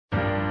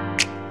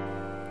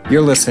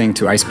You're listening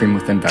to Ice Cream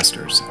with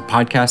Investors, a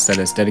podcast that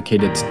is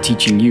dedicated to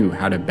teaching you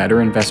how to better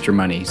invest your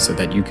money so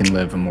that you can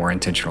live a more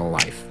intentional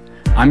life.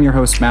 I'm your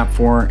host, Matt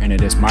Four, and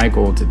it is my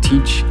goal to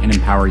teach and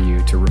empower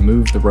you to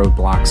remove the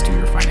roadblocks to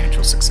your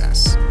financial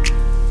success.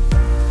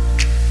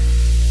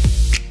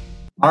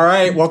 All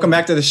right, welcome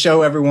back to the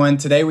show, everyone.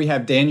 Today we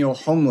have Daniel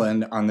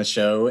Homeland on the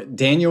show.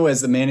 Daniel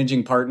is the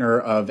managing partner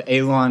of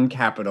Alon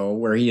Capital,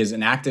 where he is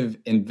an active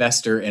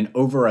investor in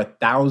over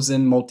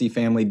 1,000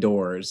 multifamily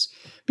doors.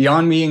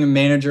 Beyond being a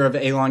manager of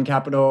Alon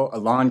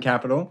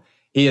Capital,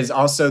 he is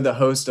also the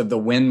host of the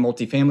Win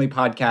Multifamily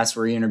podcast,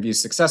 where he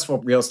interviews successful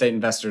real estate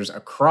investors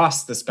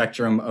across the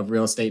spectrum of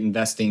real estate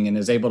investing and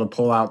is able to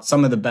pull out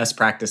some of the best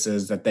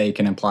practices that they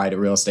can apply to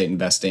real estate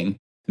investing.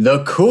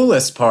 The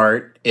coolest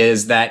part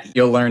is that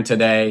you'll learn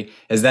today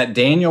is that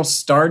Daniel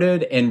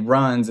started and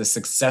runs a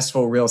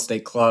successful real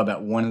estate club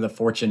at one of the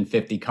Fortune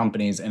 50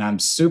 companies. And I'm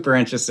super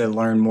interested to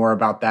learn more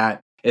about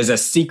that. Is a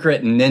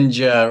secret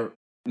ninja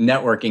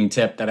networking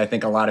tip that I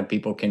think a lot of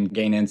people can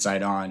gain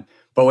insight on.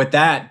 But with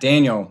that,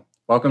 Daniel,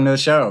 welcome to the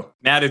show.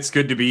 Matt, it's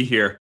good to be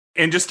here.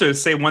 And just to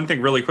say one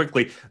thing really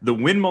quickly, the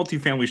Win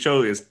Multifamily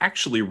Show is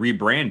actually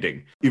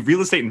rebranding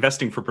Real Estate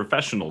Investing for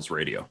Professionals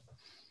Radio.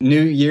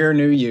 New year,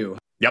 new you.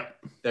 Yep.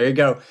 There you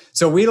go.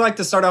 So we like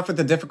to start off with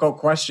the difficult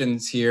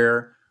questions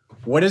here.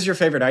 What is your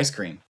favorite ice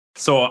cream?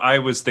 So I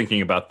was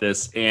thinking about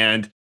this,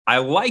 and I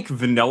like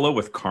vanilla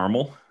with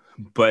caramel,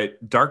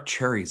 but dark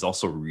cherry is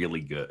also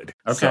really good.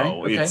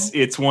 Okay.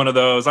 It's one of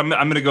those. I'm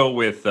going to go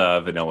with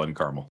vanilla and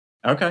caramel.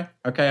 Okay.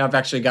 I've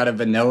actually got a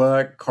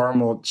vanilla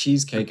caramel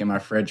cheesecake in my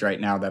fridge right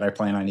now that I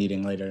plan on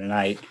eating later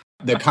tonight.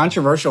 The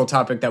controversial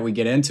topic that we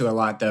get into a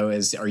lot, though,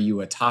 is are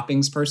you a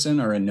toppings person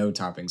or a no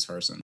toppings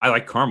person? I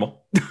like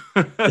caramel.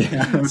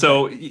 Yeah.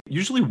 So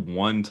usually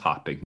one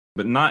topping,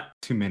 but not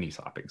too many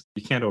toppings.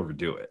 You can't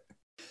overdo it.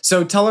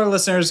 So tell our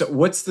listeners,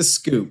 what's the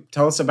scoop?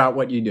 Tell us about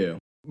what you do.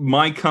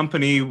 My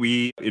company,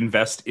 we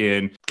invest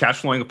in cash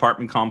flowing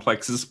apartment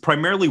complexes.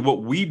 Primarily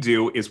what we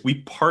do is we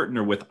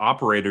partner with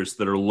operators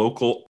that are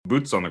local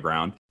boots on the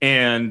ground,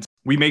 and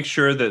we make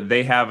sure that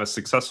they have a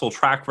successful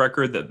track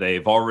record that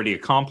they've already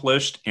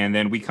accomplished. And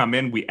then we come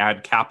in, we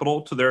add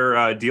capital to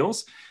their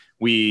deals.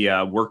 We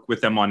work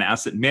with them on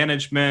asset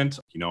management,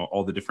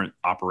 all the different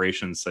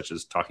operations, such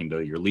as talking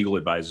to your legal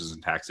advisors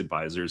and tax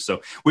advisors.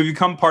 So we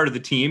become part of the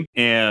team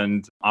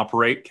and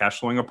operate cash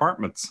flowing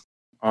apartments.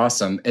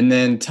 Awesome. And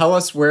then tell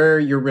us where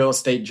your real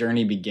estate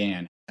journey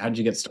began. How did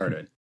you get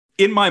started?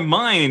 In my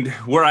mind,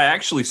 where I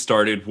actually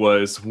started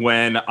was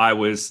when I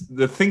was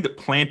the thing that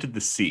planted the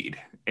seed.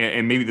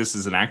 And maybe this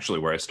isn't actually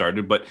where I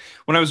started, but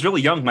when I was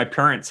really young, my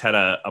parents had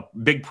a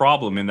big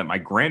problem in that my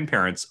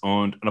grandparents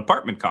owned an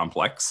apartment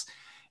complex.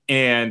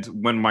 And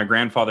when my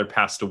grandfather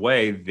passed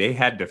away, they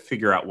had to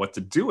figure out what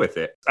to do with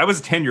it. I was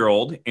a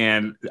 10-year-old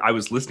and I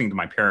was listening to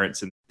my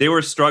parents, and they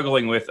were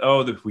struggling with,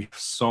 we have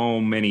so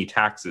many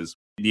taxes.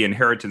 The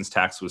inheritance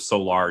tax was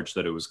so large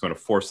that it was going to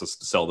force us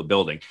to sell the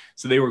building.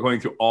 So they were going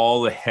through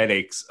all the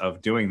headaches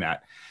of doing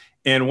that.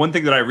 And one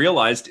thing that I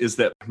realized is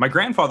that my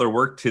grandfather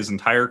worked his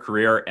entire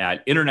career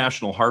at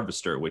International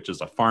Harvester, which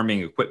is a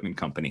farming equipment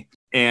company.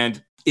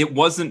 And it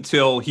wasn't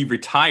till he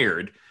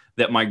retired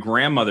that my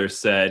grandmother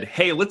said,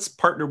 hey, let's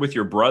partner with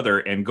your brother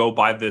and go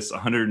buy this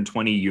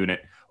 120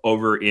 unit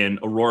over in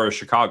Aurora,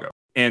 Chicago.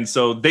 And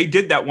so they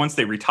did that once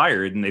they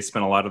retired, and they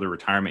spent a lot of their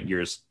retirement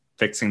years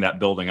fixing that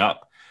building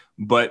up.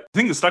 But the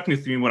thing that stuck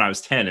with me when I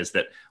was 10 is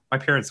that my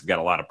parents have got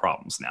a lot of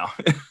problems now.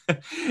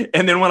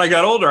 And then when I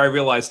got older, I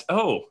realized,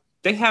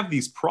 they have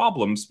these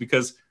problems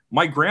because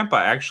my grandpa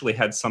actually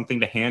had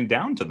something to hand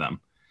down to them.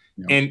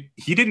 Yeah. And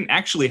he didn't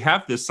actually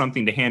have this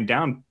something to hand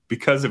down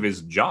because of his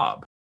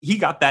job. He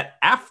got that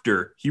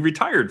after he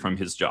retired from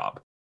his job.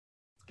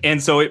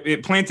 And so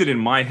it planted in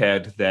my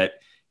head that,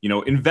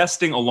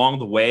 investing along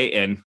the way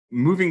and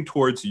moving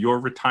towards your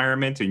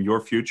retirement and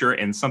your future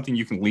and something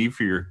you can leave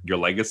for your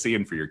legacy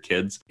and for your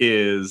kids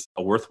is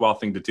a worthwhile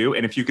thing to do.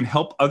 And if you can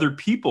help other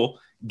people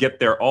get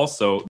there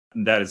also,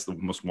 that is the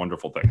most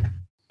wonderful thing.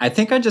 I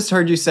think I just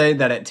heard you say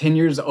that at 10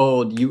 years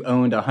old, you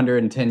owned a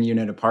 110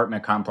 unit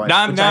apartment complex.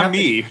 Not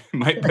me,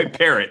 my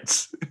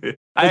parents.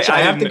 Which I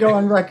have to go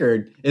on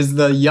record is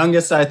the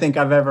youngest I think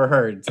I've ever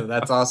heard. So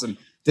that's awesome.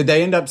 Did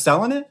they end up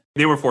selling it?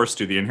 They were forced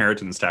to. The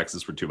inheritance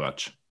taxes were too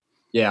much.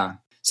 Yeah.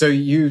 So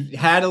you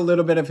had a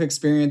little bit of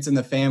experience in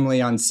the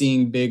family on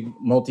seeing big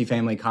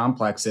multifamily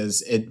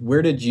complexes.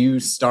 Where did you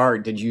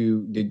start?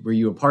 Were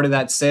you a part of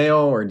that sale,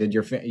 or did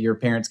your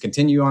parents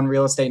continue on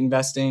real estate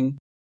investing?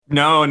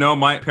 No,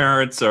 my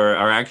parents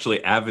are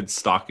actually avid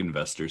stock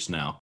investors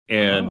now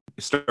and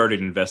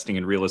started investing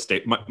in real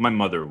estate. My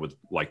mother would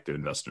like to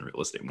invest in real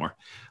estate more.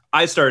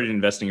 I started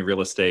investing in real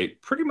estate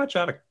pretty much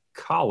out of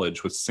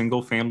college with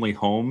single family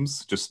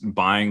homes, just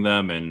buying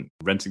them and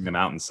renting them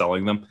out and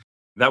selling them.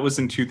 That was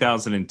in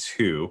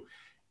 2002.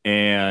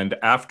 And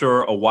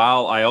after a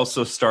while, I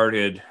also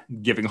started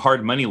giving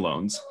hard money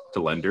loans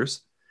to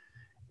lenders.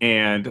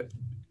 And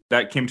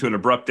that came to an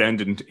abrupt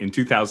end in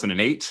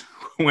 2008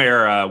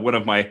 where one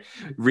of my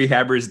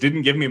rehabbers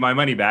didn't give me my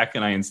money back,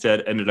 and I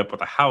instead ended up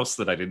with a house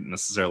that I didn't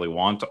necessarily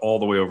want all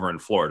the way over in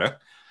Florida.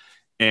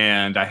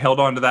 And I held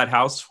on to that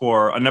house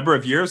for a number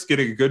of years,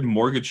 getting a good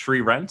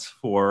mortgage-free rent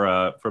for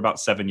about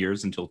 7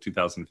 years until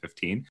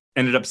 2015.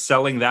 Ended up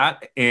selling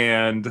that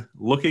and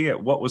looking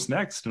at what was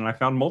next, and I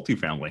found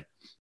multifamily.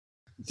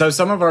 So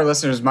some of our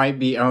listeners might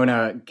be, I want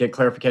to get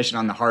clarification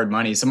on the hard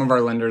money. Some of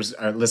our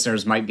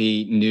listeners might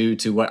be new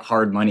to what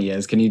hard money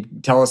is. Can you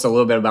tell us a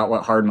little bit about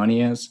what hard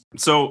money is?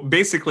 So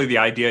basically the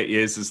idea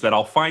is that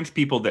I'll find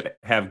people that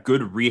have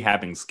good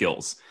rehabbing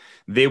skills.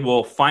 They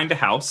will find a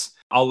house.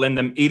 I'll lend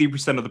them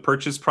 80% of the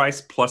purchase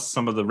price plus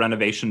some of the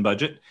renovation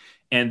budget.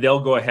 And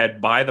they'll go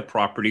ahead, buy the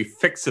property,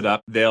 fix it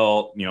up.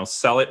 They'll,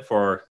 sell it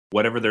for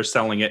whatever they're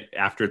selling it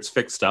after it's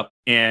fixed up.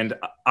 And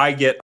I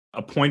get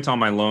a point on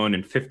my loan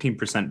and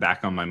 15%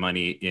 back on my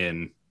money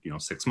in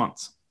 6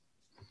 months.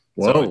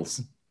 Whoa.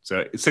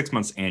 So 6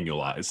 months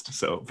annualized.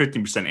 So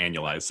 15%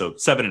 annualized. So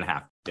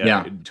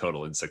 7.5 in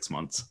total in 6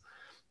 months.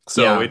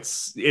 So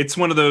it's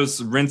one of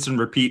those rinse and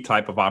repeat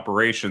type of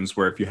operations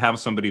where if you have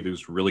somebody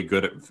who's really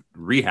good at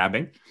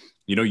rehabbing,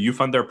 you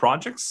fund their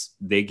projects,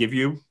 they give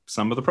you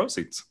some of the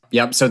proceeds.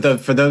 Yep. So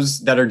for those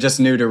that are just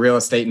new to real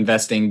estate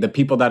investing, the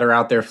people that are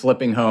out there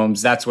flipping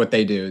homes, that's what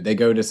they do. They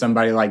go to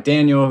somebody like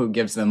Daniel who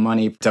gives them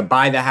money to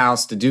buy the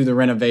house, to do the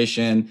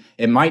renovation.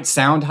 It might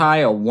sound high,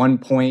 a 1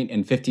 point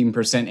and 15%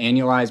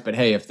 annualized, but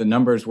hey, if the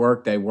numbers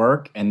work, they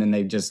work. And then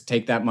they just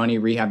take that money,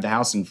 rehab the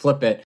house and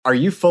flip it. Are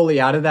you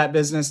fully out of that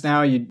business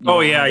now?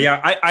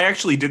 Yeah. I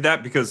actually did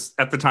that because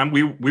at the time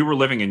we were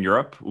living in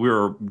Europe. We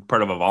were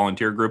part of a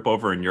volunteer group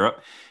over in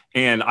Europe.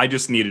 And I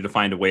just needed to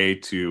find a way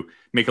to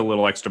make a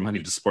little extra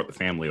money to support the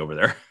family over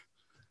there.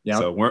 Yeah.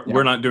 So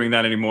we're not doing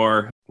that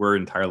anymore. We're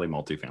entirely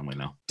multifamily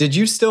now. Did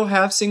you still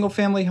have single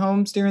family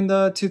homes during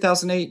the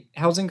 2008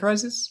 housing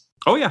crisis?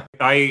 Oh, yeah.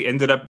 I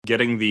ended up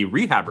getting the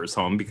rehabber's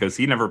home because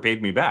he never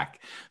paid me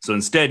back. So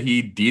instead,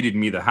 he deeded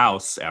me the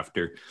house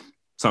after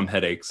some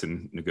headaches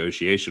and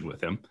negotiation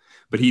with him.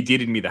 But he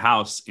deeded me the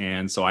house.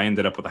 And so I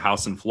ended up with a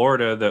house in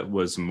Florida that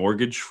was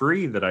mortgage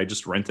free that I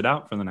just rented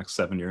out for the next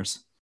 7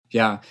 years.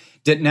 Yeah.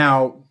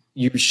 Now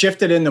you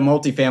shifted into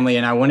multifamily,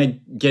 and I want to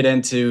get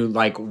into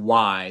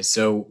why.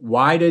 So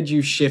why did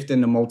you shift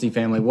into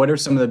multifamily? What are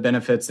some of the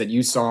benefits that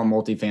you saw in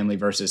multifamily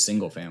versus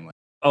single family?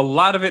 A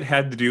lot of it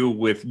had to do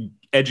with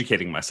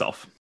educating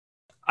myself.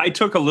 I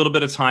took a little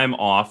bit of time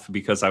off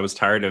because I was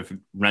tired of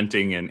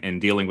renting and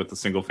dealing with the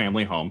single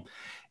family home.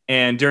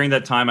 And during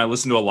that time, I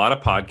listened to a lot of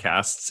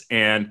podcasts,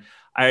 and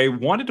I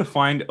wanted to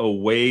find a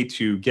way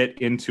to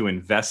get into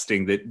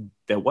investing that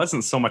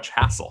wasn't so much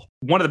hassle.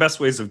 One of the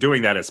best ways of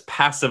doing that is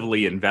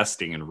passively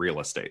investing in real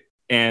estate.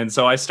 And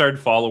so I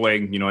started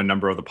following, a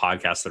number of the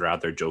podcasts that are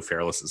out there. Joe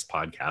Fairless's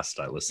podcast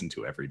I listen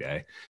to every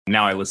day.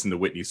 Now I listen to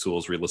Whitney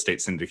Sewell's real estate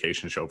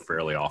syndication show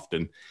fairly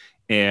often.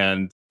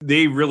 And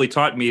they really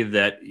taught me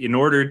that in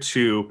order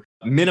to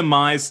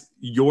minimize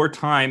your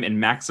time and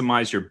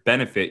maximize your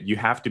benefit, you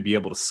have to be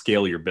able to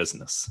scale your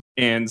business.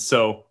 And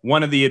so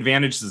one of the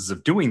advantages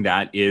of doing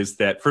that is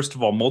that, first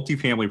of all,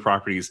 multifamily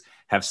properties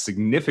have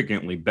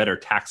significantly better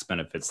tax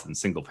benefits than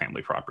single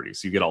family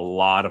properties. You get a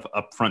lot of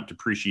upfront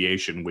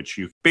depreciation, which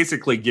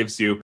basically gives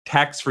you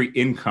tax-free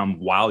income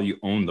while you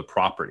own the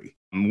property.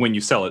 When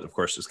you sell it, of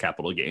course, there's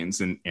capital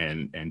gains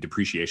and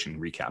depreciation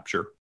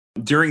recapture.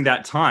 During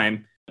that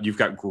time, you've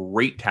got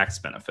great tax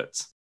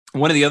benefits.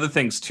 One of the other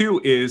things, too,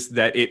 is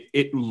that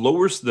it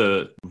lowers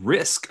the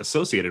risk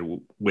associated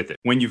with it.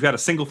 When you've got a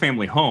single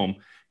family home,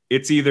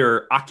 it's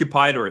either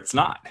occupied or it's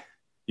not.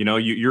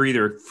 You're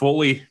either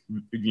fully,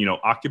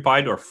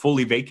 occupied or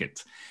fully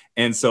vacant.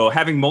 And so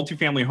having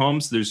multifamily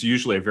homes, there's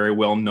usually a very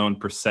well-known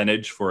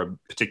percentage for a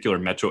particular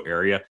metro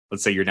area.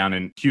 Let's say you're down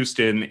in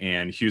Houston,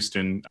 and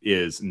Houston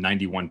is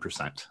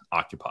 91%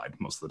 occupied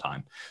most of the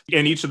time.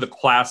 And each of the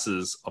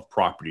classes of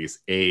properties,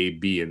 A,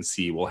 B, and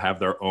C, will have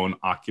their own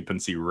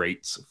occupancy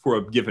rates for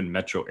a given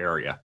metro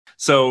area.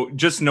 So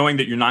just knowing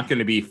that you're not going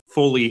to be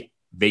fully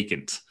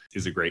vacant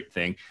is a great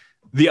thing.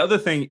 The other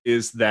thing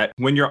is that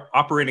when you're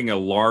operating a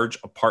large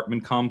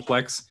apartment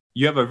complex,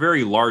 you have a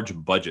very large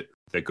budget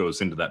that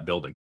goes into that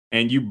building.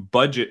 And you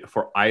budget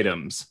for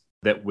items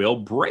that will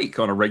break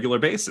on a regular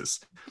basis.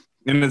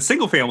 In a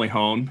single family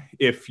home,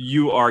 if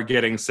you are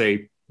getting,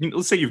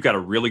 let's say you've got a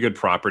really good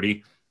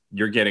property,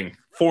 you're getting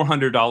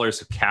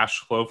 $400 of cash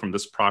flow from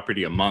this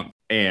property a month,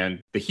 and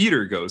the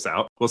heater goes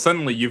out. Well,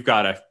 suddenly you've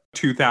got a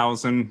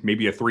 $2,000,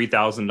 maybe a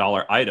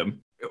 $3,000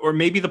 item, or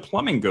maybe the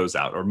plumbing goes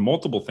out, or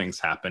multiple things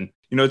happen.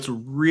 It's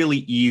really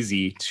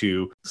easy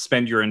to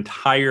spend your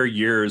entire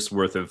year's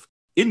worth of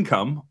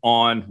income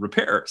on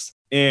repairs.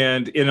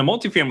 And in a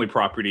multifamily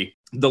property,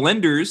 the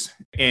lenders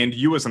and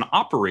you as an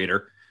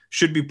operator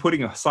should be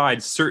putting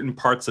aside certain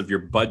parts of your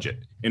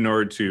budget in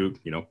order to,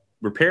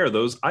 repair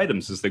those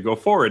items as they go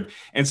forward.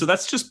 And so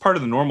that's just part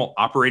of the normal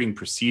operating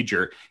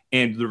procedure.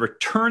 And the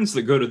returns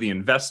that go to the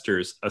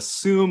investors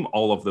assume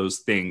all of those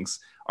things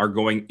are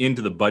going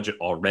into the budget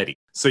already.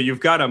 So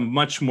you've got a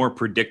much more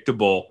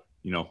predictable,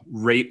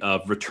 rate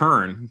of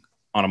return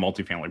on a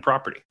multifamily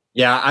property.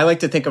 Yeah, I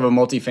like to think of a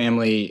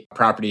multifamily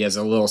property as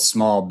a little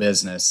small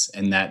business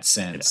in that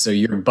sense. So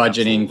you're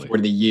budgeting Absolutely. for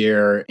the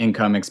year,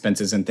 income,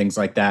 expenses, and things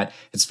like that.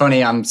 It's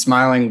funny, I'm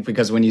smiling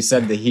because when you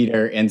said the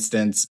heater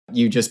instance,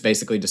 you just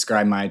basically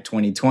described my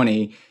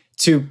 2020.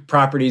 Two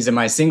properties in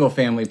my single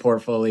family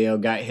portfolio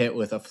got hit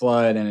with a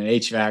flood and an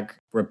HVAC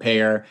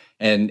repair.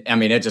 And I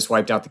mean, it just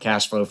wiped out the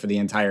cash flow for the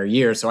entire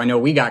year. So I know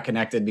we got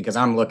connected because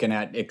I'm looking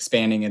at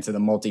expanding into the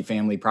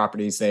multifamily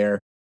properties there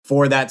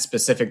for that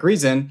specific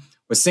reason.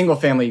 With single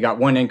family, you got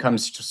one income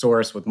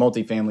source. With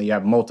multifamily, you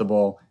have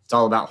multiple. It's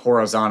all about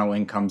horizontal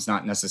incomes,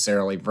 not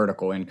necessarily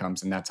vertical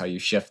incomes. And that's how you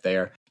shift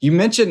there. You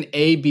mentioned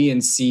A, B,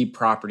 and C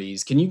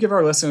properties. Can you give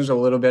our listeners a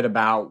little bit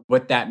about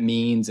what that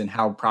means and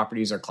how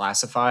properties are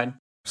classified?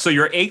 So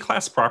your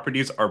A-class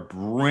properties are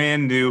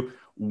brand new,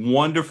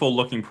 wonderful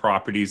looking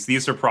properties.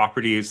 These are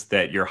properties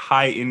that your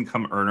high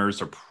income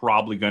earners are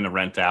probably going to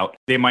rent out.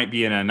 They might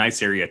be in a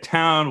nice area of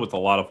town with a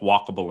lot of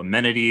walkable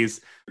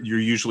amenities. You're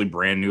usually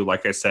brand new,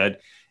 like I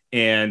said.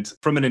 And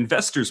from an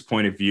investor's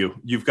point of view,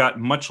 you've got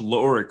much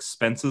lower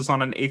expenses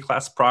on an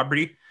A-class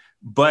property,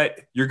 but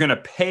you're going to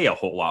pay a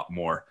whole lot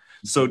more.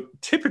 So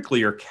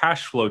typically your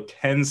cash flow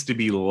tends to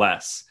be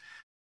less.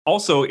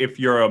 Also, if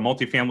you're a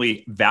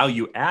multifamily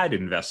value add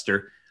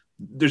investor,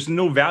 there's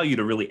no value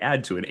to really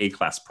add to an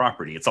A-class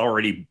property. It's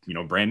already,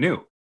 brand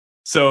new.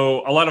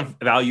 So a lot of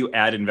value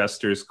add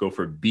investors go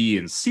for B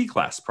and C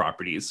class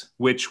properties,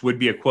 which would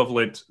be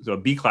equivalent. So a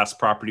B class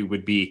property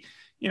would be,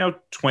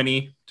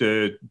 20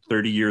 to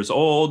 30 years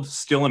old,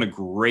 still in a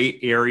great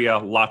area.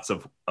 Lots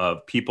of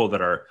people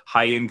that are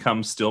high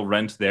income still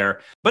rent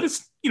there, but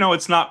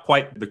it's not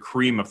quite the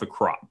cream of the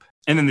crop.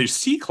 And then the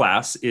C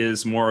class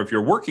is more of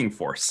your working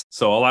force.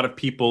 So a lot of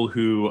people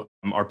who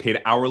are paid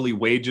hourly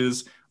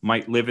wages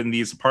might live in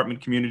these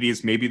apartment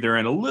communities. Maybe they're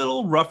in a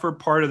little rougher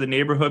part of the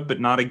neighborhood, but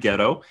not a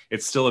ghetto.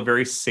 It's still a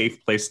very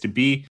safe place to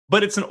be,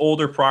 but it's an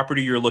older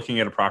property. You're looking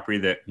at a property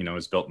that,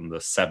 is built in the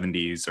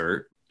 70s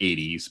or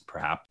 80s,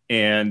 perhaps.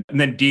 And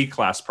then D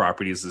class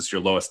properties is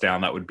your lowest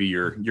down. That would be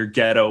your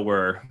ghetto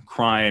where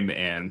crime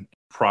and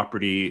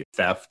property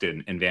theft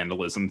and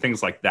vandalism,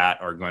 things like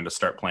that are going to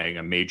start playing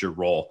a major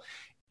role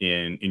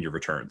in your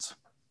returns.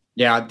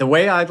 Yeah, the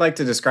way I'd like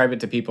to describe it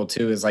to people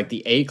too is like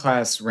the A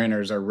class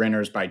renters are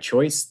renters by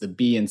choice. The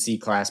B and C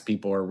class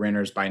people are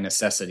renters by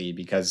necessity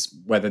because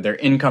whether they're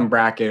income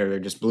bracket or they're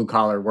just blue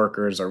collar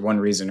workers or one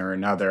reason or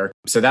another.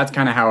 So that's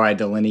kind of how I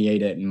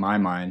delineate it in my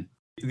mind.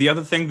 The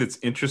other thing that's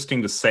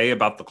interesting to say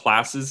about the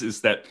classes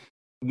is that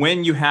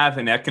when you have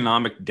an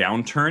economic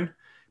downturn,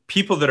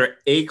 people that are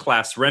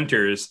A-class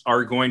renters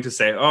are going to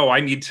say, oh, I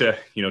need to,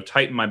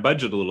 tighten my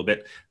budget a little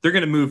bit. They're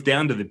going to move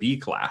down to the B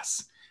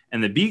class.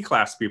 And the B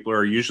class people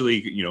are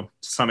usually, to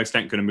some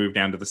extent going to move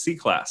down to the C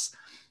class.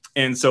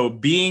 And so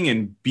being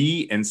in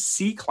B and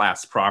C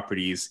class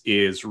properties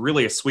is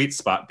really a sweet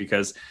spot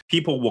because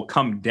people will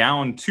come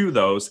down to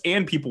those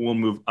and people will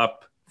move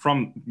up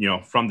from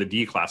the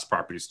D class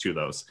properties to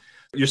those.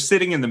 You're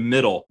sitting in the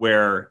middle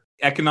where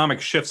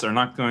economic shifts are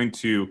not going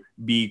to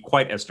be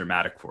quite as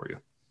dramatic for you.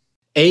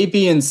 A,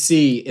 B, and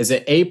C, is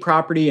it A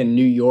property in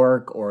New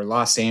York or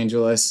Los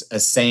Angeles, a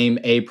same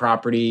A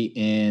property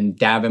in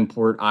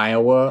Davenport,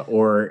 Iowa,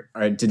 or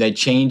do they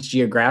change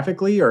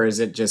geographically, or is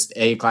it just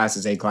A class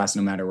is A class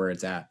no matter where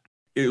it's at?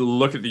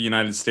 Look at the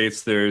United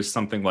States, there's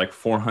something like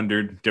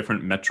 400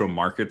 different metro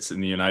markets in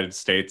the United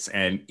States,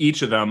 and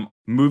each of them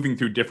moving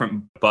through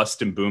different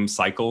bust and boom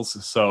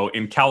cycles. So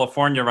in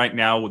California right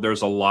now,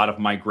 there's a lot of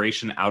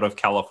migration out of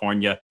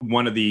California.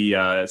 One of the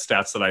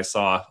stats that I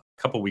saw a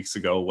couple weeks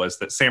ago was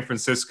that San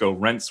Francisco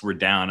rents were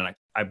down, and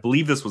I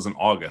believe this was in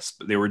August,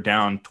 but they were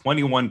down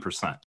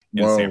 21%.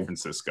 In Whoa. San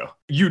Francisco.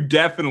 You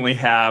definitely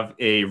have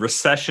a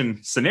recession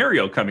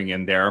scenario coming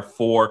in there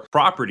for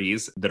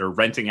properties that are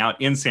renting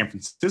out in San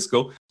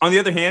Francisco. On the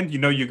other hand,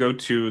 you go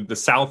to the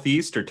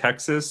Southeast or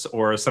Texas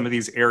or some of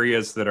these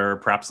areas that are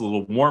perhaps a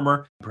little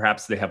warmer.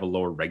 Perhaps they have a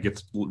lower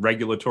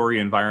regulatory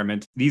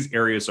environment. These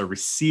areas are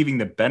receiving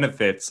the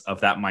benefits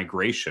of that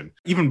migration.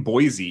 Even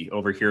Boise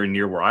over here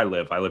near where I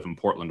live in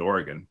Portland,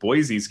 Oregon.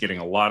 Boise's getting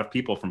a lot of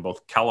people from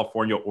both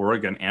California,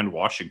 Oregon, and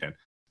Washington.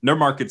 Their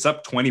market's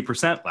up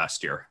 20%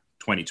 last year.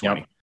 2020.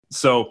 Yep.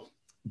 So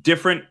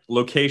different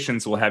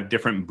locations will have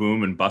different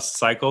boom and bust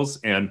cycles.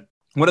 And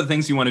one of the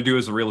things you want to do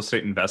as a real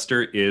estate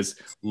investor is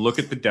look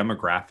at the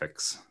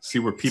demographics, see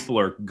where people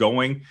are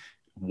going,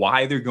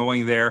 why they're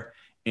going there,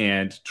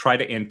 and try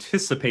to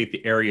anticipate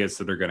the areas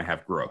that are going to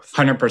have growth.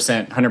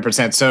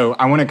 100%. So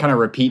I want to kind of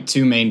repeat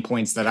two main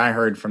points that I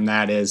heard from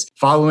that is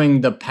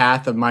following the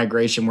path of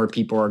migration where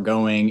people are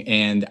going.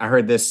 And I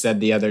heard this said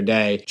the other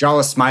day, draw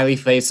a smiley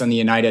face on the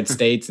United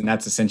States. And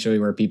that's essentially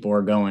where people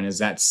are going is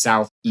that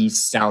south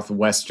east,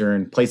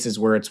 southwestern places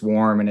where it's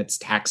warm and it's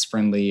tax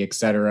friendly,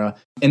 etc.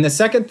 And the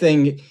second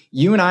thing,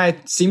 you and I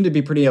seem to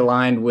be pretty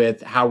aligned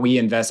with how we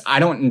invest. I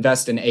don't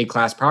invest in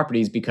A-class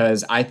properties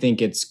because I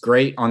think it's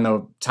great on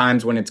the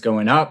times when it's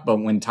going up, but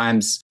when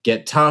times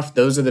get tough,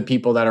 those are the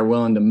people that are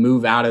willing to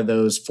move out of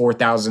those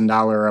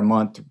 $4,000 a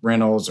month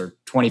rentals or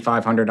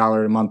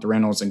 $2,500 a month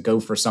rentals and go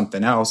for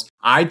something else.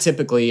 I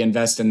typically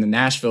invest in the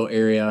Nashville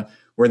area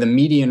where the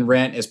median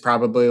rent is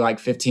probably like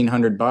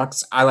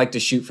 $1,500. I like to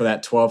shoot for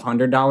that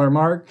 $1,200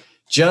 mark,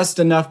 just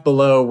enough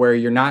below where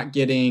you're not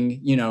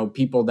getting,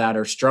 people that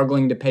are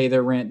struggling to pay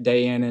their rent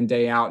day in and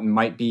day out and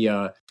might be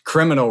a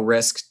criminal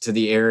risk to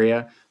the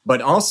area.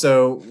 But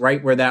also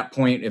right where that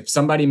point, if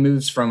somebody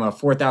moves from a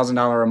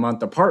 $4,000 a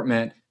month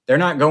apartment, they're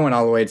not going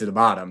all the way to the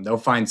bottom. They'll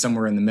find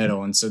somewhere in the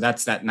middle. And so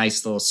that's that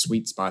nice little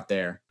sweet spot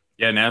there.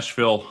 Yeah,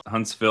 Nashville,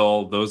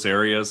 Huntsville, those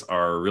areas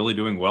are really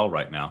doing well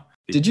right now.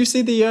 Did you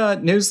see the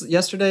news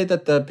yesterday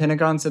that the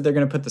Pentagon said they're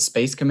going to put the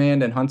Space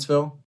Command in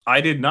Huntsville? I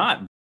did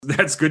not.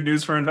 That's good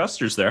news for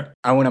investors there.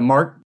 I want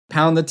to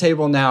pound the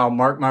table now,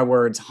 mark my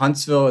words.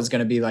 Huntsville is going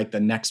to be like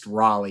the next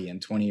Raleigh in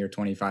 20 or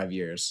 25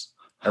 years.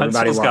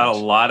 Huntsville's got a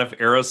lot of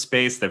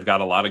aerospace. They've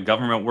got a lot of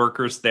government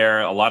workers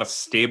there, a lot of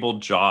stable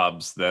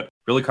jobs that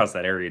really cause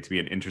that area to be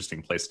an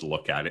interesting place to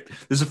look at it.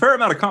 There's a fair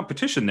amount of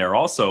competition there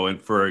also,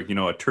 and for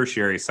a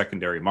tertiary,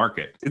 secondary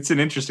market. It's an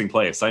interesting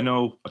place. I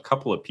know a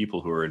couple of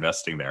people who are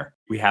investing there.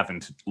 We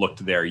haven't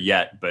looked there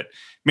yet, but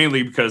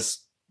mainly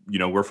because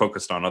we're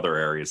focused on other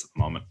areas at the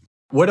moment.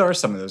 What are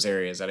some of those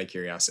areas, out of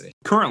curiosity?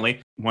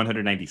 Currently,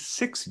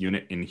 196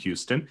 unit in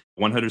Houston,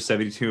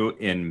 172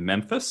 in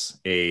Memphis,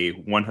 a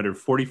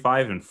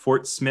 145 in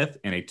Fort Smith,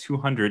 and a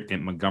 200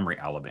 in Montgomery,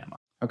 Alabama.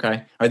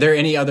 Okay. Are there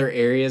any other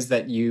areas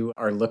that you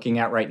are looking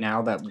at right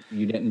now that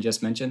you didn't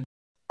just mention?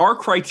 Our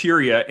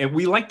criteria, and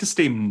we like to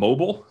stay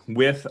mobile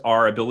with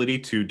our ability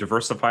to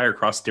diversify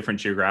across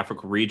different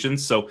geographical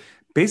regions. So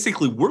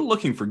basically, we're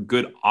looking for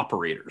good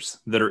operators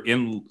that are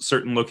in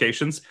certain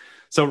locations.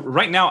 So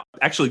right now,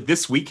 actually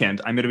this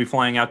weekend, I'm going to be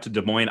flying out to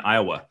Des Moines,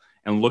 Iowa,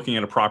 and looking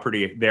at a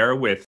property there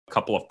with a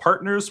couple of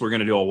partners. We're going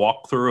to do a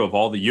walkthrough of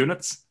all the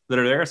units that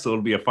are there. So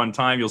it'll be a fun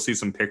time. You'll see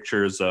some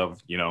pictures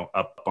of,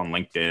 up on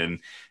LinkedIn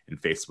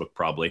and Facebook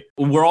probably.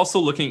 We're also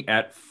looking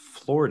at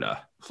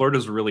Florida.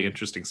 Florida's a really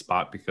interesting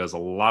spot because a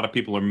lot of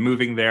people are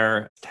moving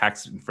there,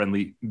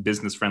 tax-friendly,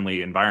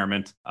 business-friendly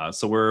environment.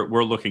 So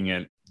we're looking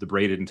at the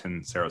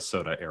Bradenton,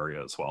 Sarasota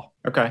area as well.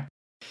 Okay.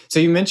 So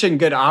you mentioned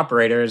good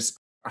operators.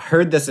 I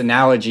heard this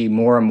analogy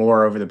more and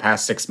more over the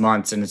past 6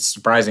 months, and it's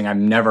surprising. I've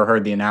never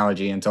heard the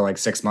analogy until like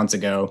 6 months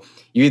ago.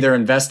 You either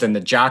invest in the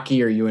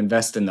jockey or you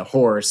invest in the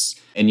horse,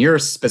 and you're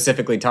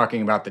specifically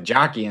talking about the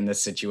jockey in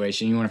this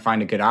situation. You want to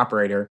find a good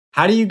operator.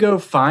 How do you go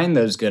find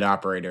those good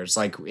operators?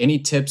 Like any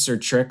tips or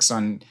tricks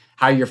on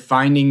how you're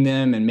finding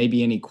them and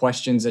maybe any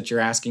questions that you're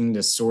asking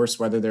to source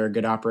whether they're a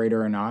good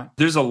operator or not?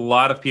 There's a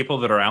lot of people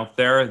that are out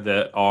there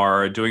that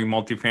are doing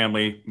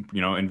multifamily,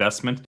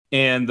 investment.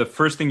 And the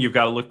first thing you've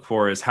got to look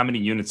for is how many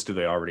units do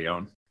they already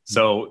own?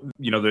 So,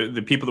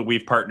 the people that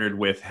we've partnered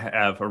with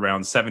have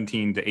around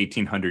 17 to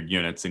 1,800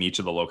 units in each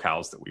of the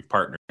locales that we've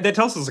partnered. That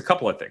tells us a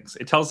couple of things.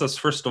 It tells us,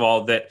 first of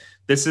all, that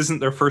this isn't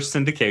their first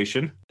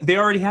syndication. They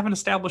already have an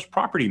established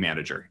property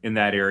manager in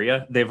that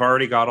area. They've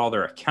already got all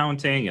their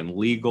accounting and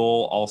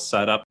legal all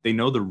set up. They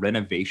know the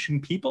renovation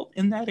people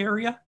in that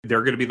area.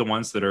 They're going to be the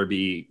ones that are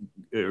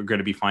going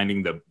to be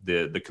finding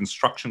the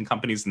construction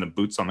companies and the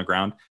boots on the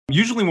ground.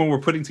 Usually when we're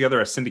putting together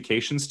our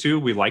syndications too,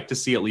 we like to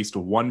see at least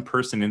one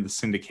person in the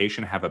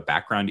syndication have a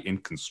background in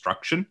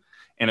construction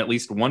and at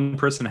least one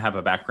person have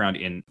a background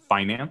in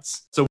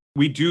finance. So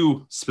we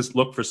do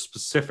look for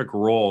specific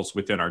roles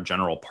within our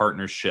general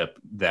partnership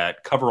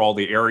that cover all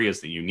the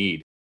areas that you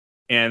need.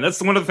 And that's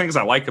one of the things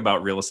I like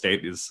about real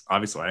estate is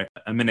obviously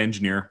I'm an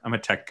engineer. I'm a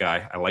tech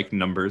guy. I like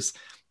numbers.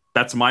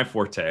 That's my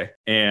forte.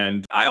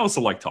 And I also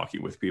like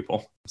talking with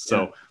people.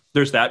 So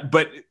there's that.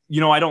 But,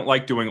 I don't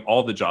like doing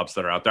all the jobs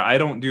that are out there. I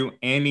don't do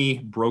any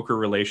broker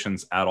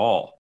relations at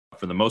all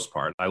for the most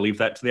part. I leave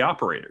that to the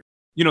operator.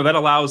 That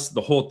allows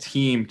the whole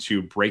team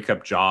to break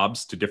up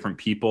jobs to different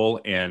people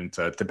and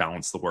to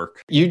balance the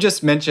work. You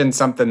just mentioned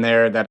something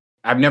there that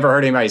I've never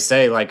heard anybody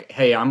say, like,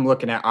 hey, I'm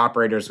looking at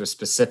operators with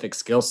specific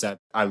skill sets.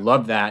 I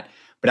love that.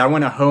 But I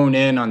want to hone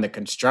in on the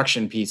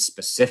construction piece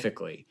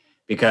specifically,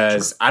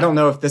 because sure. I don't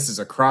know if this is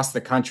across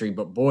the country,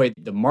 but boy,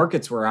 the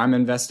markets where I'm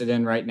invested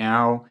in right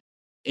now,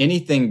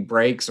 anything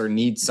breaks or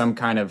needs some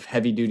kind of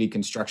heavy duty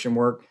construction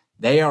work,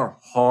 they are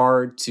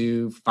hard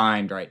to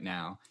find right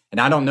now. And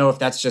I don't know if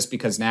that's just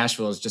because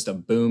Nashville is just a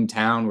boom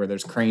town where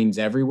there's cranes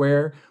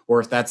everywhere, or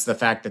if that's the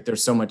fact that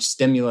there's so much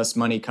stimulus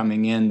money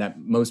coming in that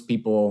most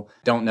people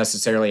don't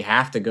necessarily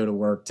have to go to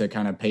work to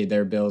kind of pay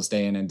their bills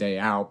day in and day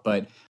out.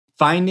 But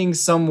finding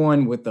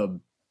someone with a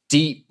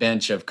deep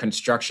bench of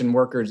construction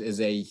workers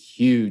is a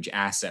huge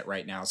asset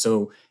right now.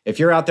 So if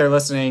you're out there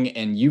listening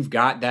and you've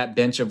got that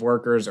bench of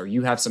workers or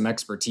you have some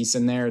expertise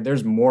in there,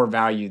 there's more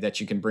value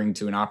that you can bring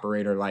to an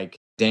operator like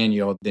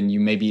Daniel than you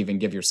maybe even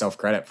give yourself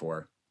credit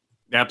for.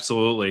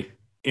 Absolutely.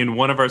 In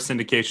one of our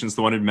syndications,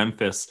 the one in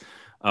Memphis,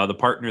 The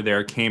partner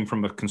there came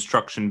from a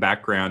construction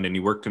background, and he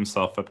worked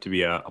himself up to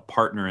be a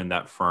partner in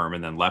that firm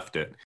and then left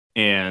it.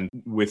 And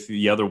with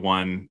the other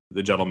one,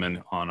 the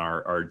gentleman on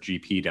our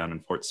GP down in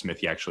Fort Smith,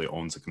 he actually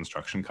owns a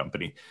construction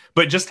company.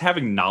 But just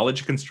having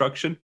knowledge of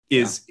construction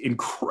is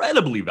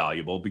incredibly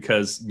valuable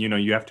because,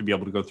 you have to be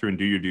able to go through and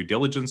do your due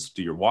diligence,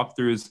 do your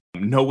walkthroughs,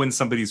 know when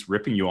somebody's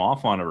ripping you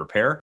off on a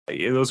repair.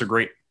 Those are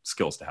great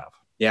skills to have.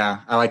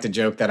 Yeah, I like to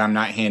joke that I'm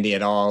not handy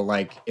at all.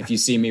 Like, if you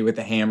see me with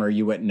a hammer,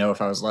 you wouldn't know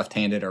if I was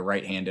left-handed or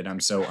right-handed. I'm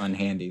so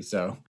unhandy.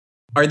 So,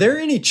 are there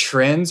any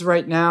trends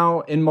right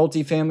now in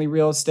multifamily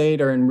real estate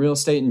or in real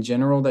estate in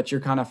general that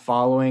you're kind of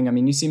following? I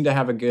mean, you seem to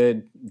have a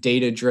good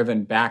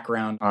data-driven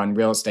background on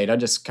real estate. I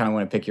just kind of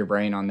want to pick your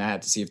brain on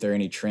that to see if there are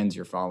any trends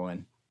you're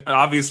following.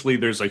 Obviously,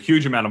 there's a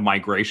huge amount of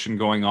migration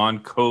going on.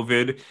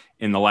 COVID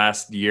in the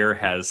last year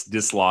has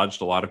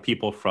dislodged a lot of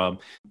people from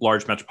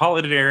large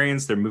metropolitan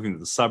areas. They're moving to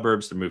the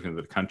suburbs. They're moving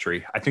to the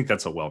country. I think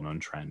that's a well-known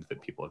trend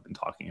that people have been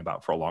talking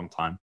about for a long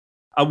time.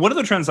 One of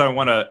the trends I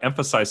want to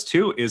emphasize,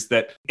 too, is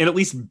that in at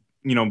least,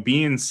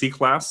 B and C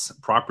class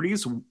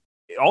properties,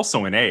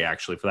 also in A,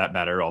 actually, for that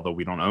matter, although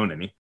we don't own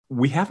any,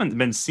 we haven't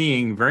been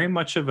seeing very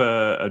much of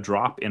a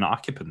drop in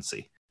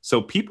occupancy. So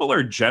people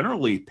are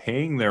generally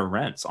paying their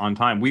rents on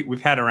time.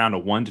 We've had around a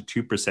 1%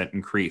 to 2%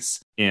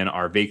 increase in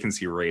our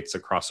vacancy rates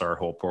across our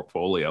whole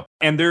portfolio.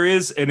 And there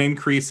is an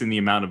increase in the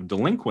amount of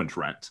delinquent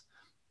rent.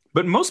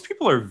 But most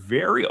people are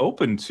very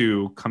open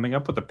to coming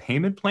up with a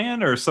payment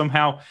plan or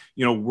somehow,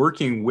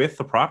 working with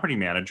the property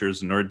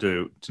managers in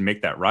order to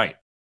make that right.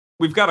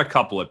 We've got a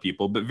couple of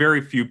people, but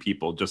very few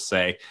people just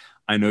say,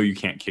 I know you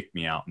can't kick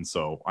me out, and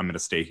so I'm going to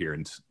stay here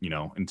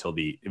until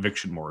the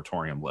eviction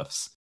moratorium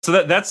lifts.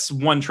 So that's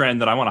one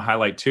trend that I want to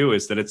highlight too,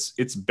 is that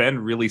it's been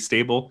really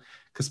stable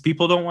because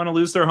people don't want to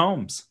lose their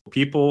homes.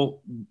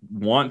 People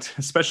want,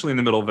 especially in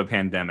the middle of a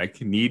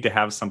pandemic, need to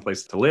have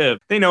someplace to live.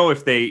 They know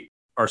if they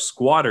are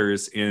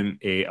squatters in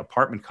a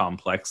apartment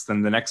complex,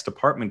 then the next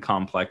apartment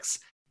complex,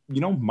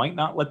 might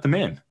not let them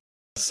in.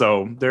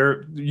 So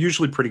they're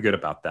usually pretty good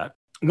about that.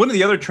 One of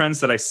the other trends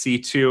that I see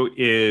too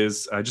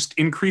is just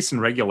increase in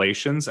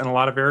regulations in a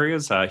lot of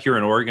areas. Here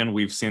in Oregon,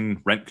 we've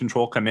seen rent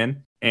control come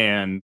in.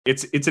 And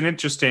it's an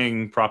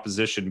interesting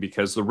proposition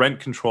because the rent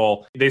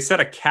control, they set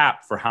a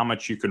cap for how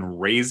much you can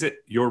raise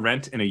your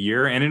rent in a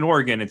year. And in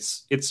Oregon,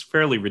 it's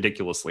fairly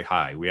ridiculously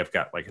high. We have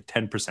got like a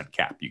 10%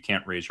 cap. You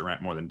can't raise your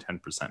rent more than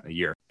 10% a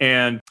year.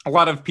 And a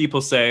lot of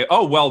people say,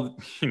 oh, well,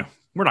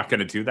 we're not going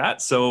to do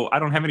that. So I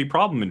don't have any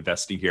problem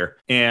investing here.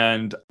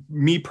 And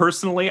me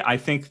personally, I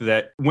think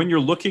that when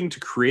you're looking to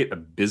create a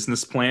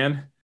business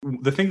plan,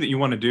 the thing that you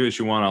want to do is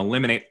you want to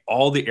eliminate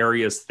all the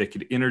areas that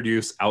could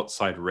introduce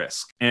outside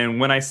risk. And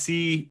when I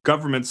see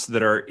governments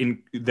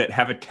that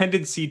have a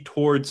tendency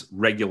towards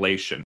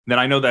regulation, then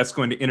I know that's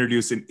going to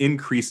introduce an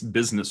increased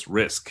business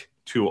risk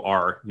to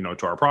our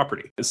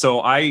property.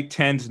 So I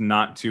tend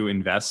not to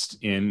invest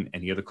in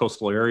any of the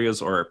coastal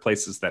areas or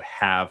places that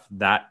have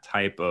that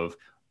type of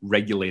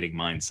regulating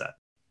mindset.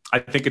 I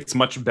think it's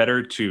much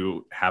better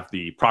to have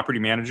the property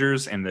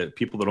managers and the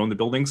people that own the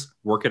buildings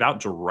work it out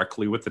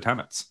directly with the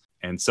tenants.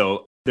 And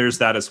so there's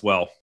that as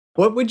well.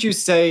 What would you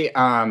say?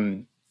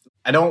 Not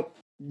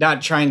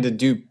trying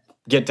to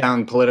get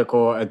down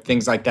political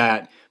things like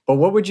that, but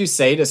what would you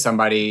say to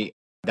somebody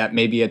that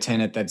may be a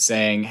tenant that's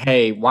saying,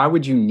 hey, why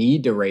would you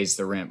need to raise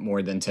the rent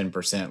more than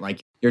 10%?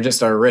 Like, you're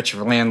just a rich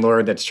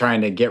landlord that's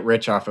trying to get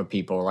rich off of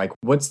people. Like,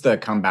 what's the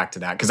comeback to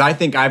that? Because I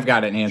think I've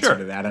got an answer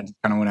to that. I just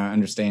kind of want to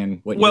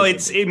understand what. Well,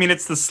 it's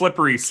the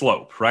slippery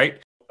slope, right?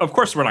 Of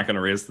course, we're not going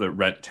to raise the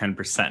rent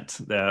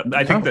 10%.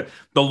 I think that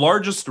the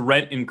largest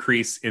rent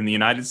increase in the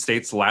United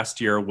States last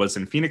year was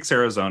in Phoenix,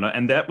 Arizona,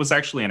 and that was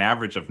actually an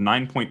average of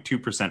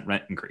 9.2%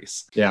 rent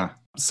increase. Yeah.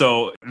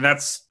 So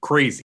that's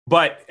crazy.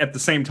 But at the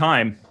same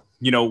time,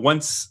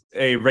 once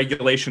a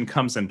regulation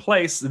comes in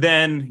place,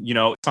 then,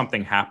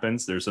 something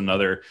happens. There's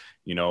another,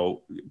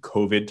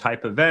 COVID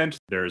type event.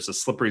 There's a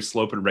slippery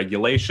slope in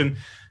regulation.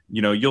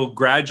 You'll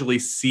gradually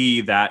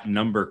see that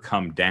number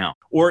come down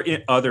or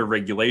other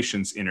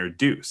regulations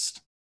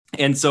introduced.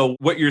 And so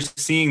what you're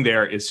seeing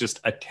there is just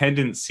a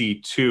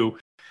tendency to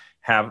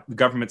have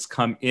governments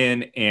come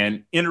in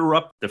and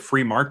interrupt the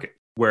free market,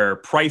 where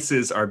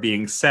prices are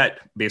being set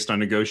based on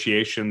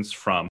negotiations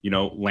from,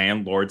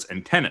 landlords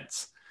and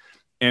tenants.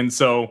 And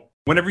so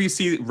whenever you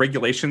see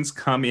regulations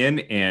come in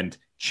and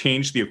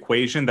change the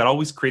equation, that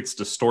always creates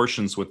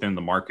distortions within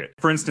the market.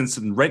 For instance,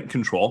 in rent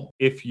control,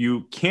 if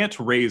you can't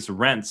raise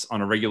rents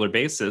on a regular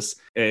basis,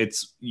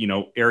 it's,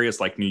 areas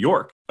like New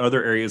York,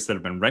 other areas that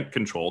have been rent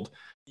controlled,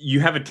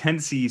 you have a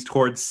tendency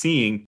towards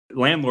seeing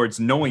landlords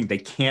knowing they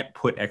can't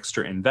put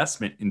extra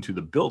investment into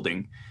the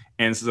building.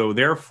 And so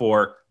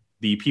therefore,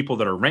 the people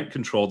that are rent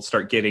controlled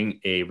start getting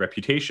a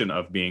reputation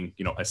of being,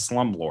 a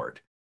slumlord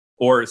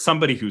or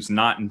somebody who's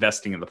not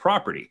investing in the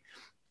property.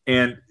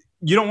 And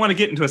you don't want to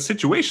get into a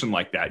situation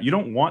like that. You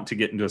don't want to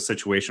get into a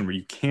situation where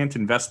you can't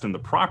invest in the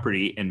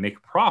property and make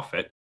a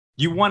profit.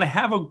 You want to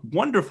have a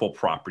wonderful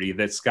property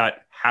that's got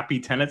happy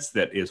tenants,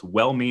 that is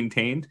well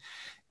maintained,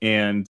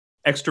 and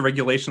extra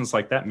regulations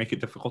like that make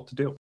it difficult to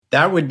do.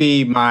 That would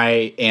be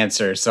my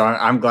answer. So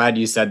I'm glad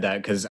you said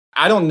that because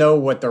I don't know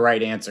what the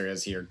right answer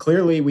is here.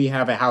 Clearly, we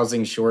have a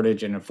housing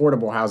shortage, an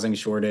affordable housing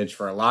shortage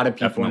for a lot of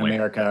people in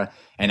America.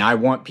 And I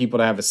want people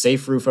to have a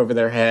safe roof over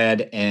their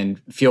head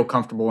and feel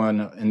comfortable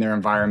in their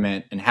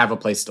environment and have a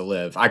place to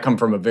live. I come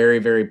from a very,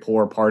 very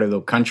poor part of the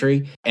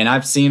country, and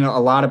I've seen a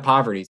lot of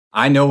poverty.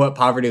 I know what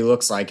poverty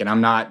looks like, and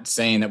I'm not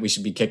saying that we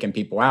should be kicking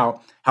people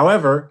out.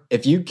 However,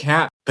 if you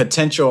cap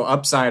potential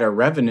upside or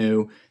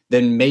revenue,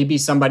 then maybe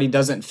somebody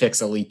doesn't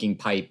fix a leaking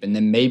pipe, and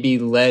then maybe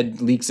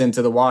lead leaks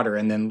into the water,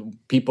 and then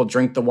people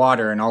drink the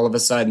water and all of a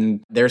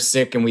sudden they're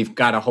sick and we've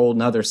got a whole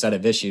nother set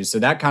of issues. So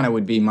that kind of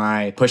would be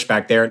my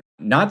pushback there.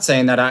 Not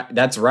saying that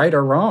that's right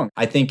or wrong.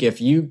 I think if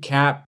you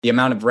cap the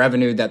amount of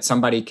revenue that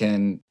somebody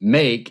can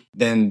make,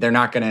 then they're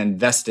not going to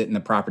invest it in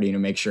the property to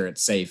make sure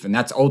it's safe. And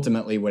that's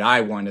ultimately what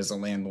I want as a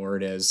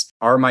landlord is,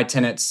 are my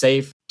tenants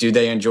safe? Do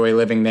they enjoy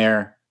living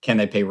there? Can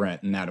they pay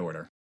rent, in that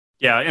order?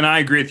 Yeah, and I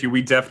agree with you.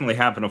 We definitely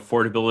have an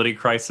affordability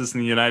crisis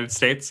in the United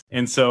States.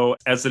 And so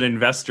as an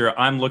investor,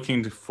 I'm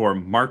looking for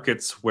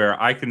markets where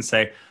I can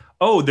say,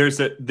 oh, there's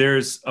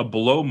a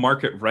below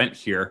market rent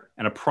here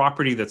and a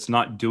property that's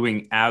not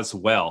doing as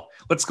well.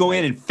 Let's go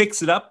in and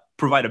fix it up,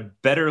 provide a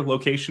better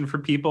location for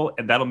people,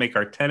 and that'll make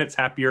our tenants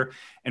happier.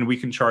 And we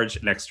can charge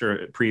an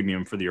extra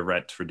premium for the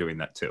rent for doing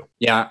that too.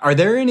 Yeah. Are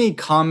there any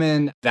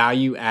common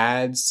value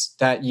adds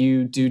that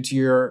you do to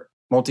your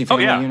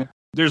multifamily unit?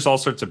 There's all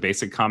sorts of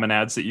basic common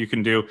adds that you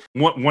can do.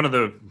 One of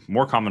the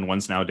more common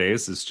ones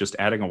nowadays is just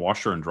adding a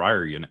washer and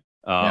dryer unit.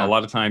 A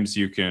lot of times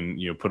you can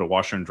put a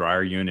washer and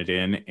dryer unit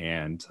in,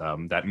 and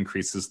that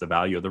increases the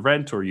value of the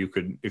rent. Or you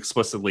could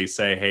explicitly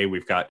say, hey,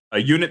 we've got a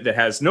unit that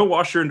has no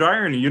washer and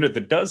dryer and a unit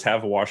that does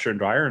have a washer and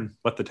dryer, and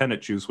let the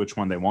tenant choose which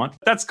one they want.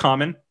 That's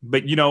common.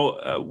 But,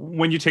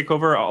 when you take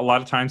over, a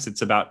lot of times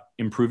it's about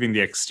improving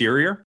the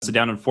exterior. So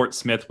down in Fort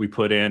Smith, we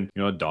put in,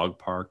 a dog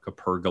park, a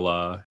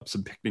pergola,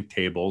 some picnic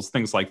tables,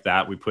 things like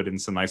that. We put in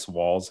some nice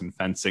walls and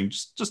fencing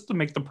just to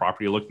make the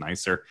property look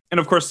nicer.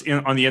 And of course,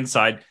 on the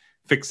inside,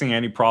 fixing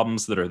any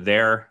problems that are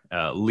there,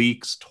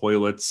 leaks,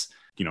 toilets,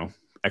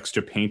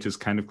 extra paint is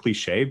kind of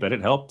cliche, but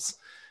it helps.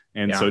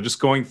 And so just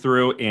going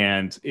through,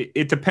 and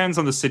it depends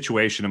on the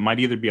situation. It might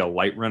either be a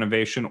light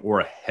renovation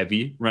or a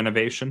heavy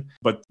renovation,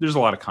 but there's a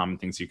lot of common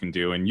things you can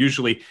do. And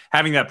usually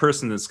having that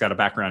person that's got a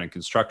background in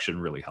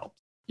construction really helps.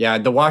 Yeah,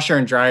 the washer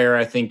and dryer,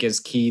 I think, is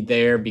key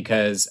there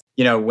because,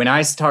 when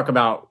I talk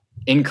about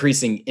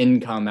increasing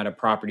income at a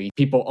property,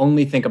 people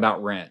only think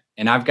about rent.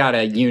 And I've got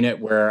a unit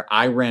where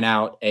I rent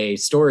out a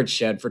storage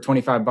shed for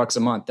 $25 a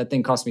month. That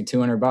thing cost me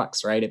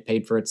 $200, right? It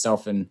paid for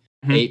itself in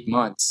 8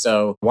 months.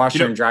 So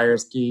washer and dryer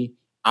is key.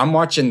 I'm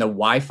watching the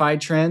Wi-Fi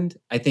trend.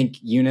 I think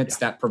units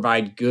that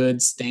provide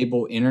good,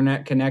 stable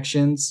internet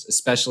connections,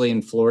 especially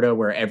in Florida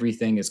where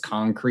everything is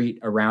concrete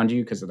around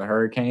you because of the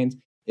hurricanes,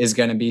 is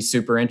going to be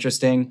super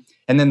interesting.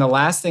 And then the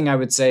last thing I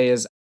would say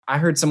is, I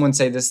heard someone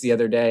say this the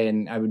other day,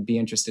 and I would be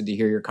interested to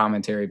hear your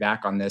commentary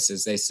back on this,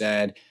 is they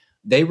said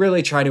they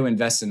really try to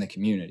invest in the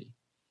community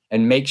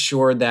and make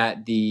sure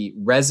that the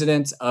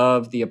residents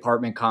of the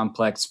apartment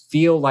complex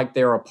feel like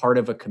they're a part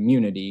of a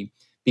community,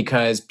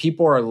 because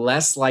people are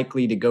less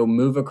likely to go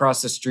move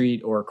across the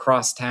street or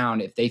across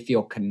town if they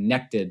feel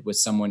connected with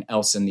someone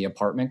else in the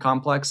apartment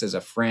complex as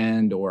a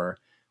friend or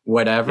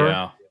whatever.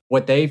 Yeah.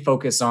 What they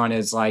focus on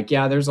is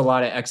there's a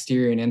lot of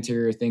exterior and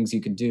interior things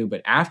you could do.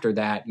 But after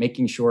that,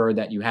 making sure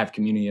that you have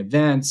community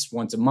events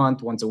once a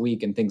month, once a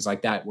week, and things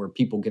like that, where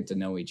people get to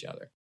know each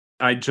other.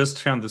 I just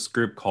found this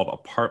group called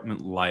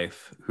Apartment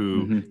Life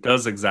who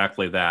does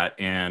exactly that.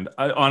 And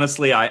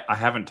honestly, I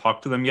haven't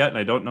talked to them yet, and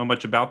I don't know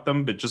much about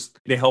them, but just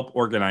they help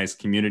organize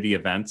community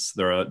events.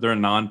 They're a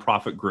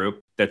nonprofit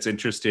group that's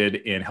interested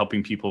in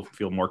helping people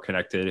feel more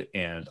connected.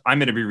 And I'm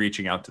going to be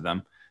reaching out to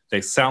them. They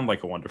sound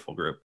like a wonderful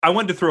group. I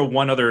wanted to throw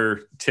one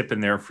other tip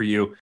in there for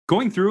you.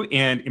 Going through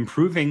and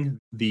improving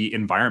the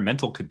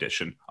environmental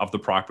condition of the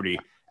property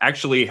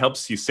actually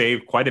helps you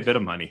save quite a bit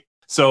of money.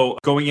 So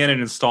going in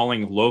and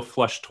installing low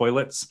flush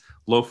toilets,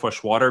 low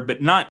flush water, but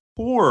not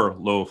poor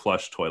low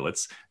flush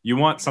toilets. You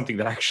want something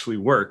that actually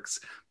works,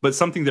 but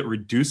something that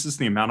reduces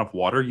the amount of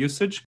water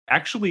usage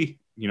actually,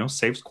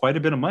 saves quite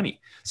a bit of money.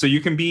 So you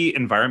can be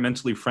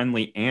environmentally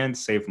friendly and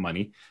save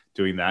money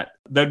doing that.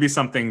 That'd be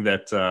something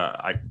that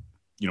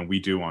we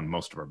do on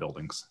most of our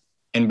buildings.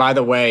 And by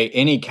the way,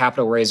 any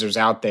capital raisers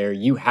out there,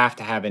 you have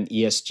to have an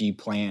ESG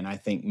plan, I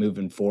think,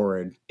 moving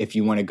forward if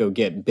you want to go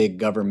get big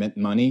government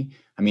money.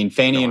 I mean,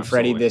 Fannie and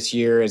Freddie this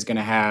year is going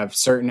to have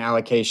certain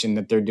allocation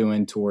that they're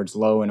doing towards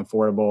low and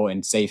affordable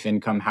and safe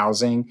income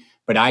housing.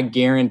 But I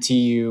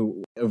guarantee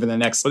you over the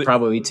next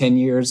probably 10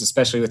 years,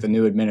 especially with the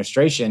new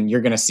administration,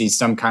 you're going to see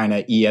some kind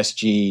of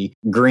ESG,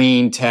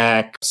 green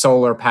tech,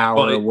 solar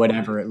power,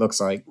 whatever it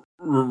looks like.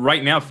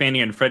 Right now,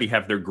 Fannie and Freddie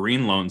have their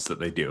green loans that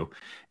they do.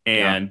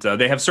 And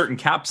they have certain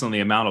caps on the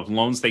amount of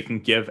loans they can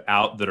give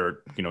out that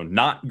are,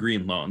 not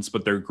green loans,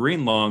 but their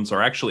green loans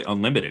are actually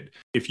unlimited.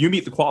 If you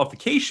meet the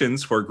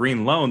qualifications for a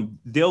green loan,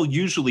 they'll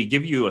usually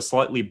give you a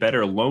slightly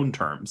better loan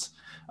terms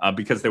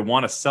because they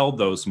want to sell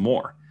those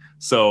more.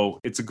 So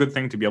it's a good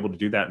thing to be able to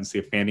do that and see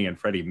if Fannie and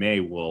Freddie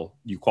Mae will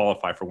you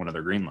qualify for one of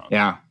their green loans.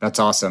 Yeah, that's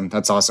awesome.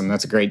 That's awesome.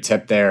 That's a great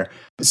tip there.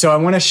 So I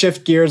want to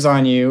shift gears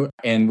on you,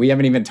 and we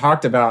haven't even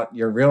talked about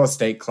your real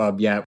estate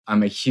club yet.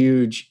 I'm a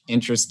huge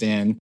interest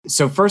in.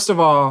 So first of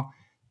all,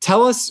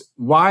 tell us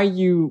why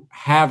you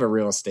have a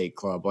real estate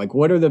club. Like,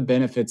 what are the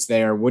benefits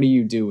there? What do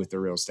you do with the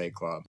real estate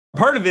club?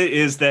 Part of it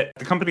is that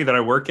the company that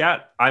I work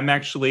at, I'm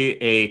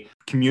actually a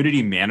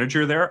community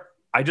manager there.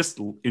 I just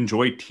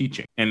enjoy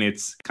teaching, and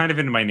it's kind of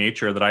in my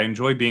nature that I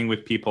enjoy being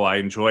with people. I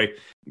enjoy,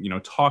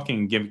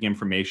 talking, giving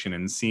information,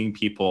 and seeing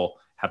people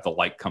have the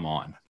light come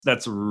on.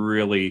 That's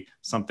really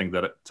something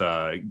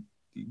that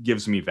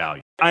gives me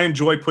value. I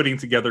enjoy putting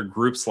together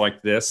groups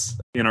like this.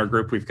 In our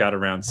group, we've got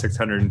around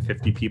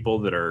 650 people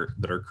that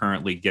are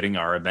currently getting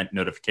our event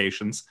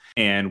notifications,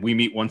 and we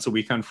meet once a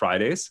week on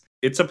Fridays.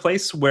 It's a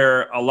place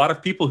where a lot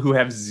of people who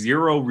have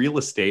zero real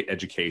estate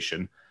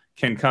education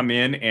can come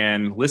in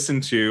and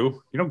listen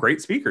to, great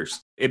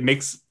speakers. It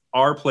makes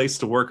our place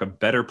to work a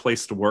better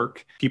place to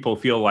work. People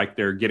feel like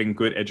they're getting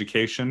good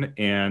education,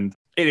 and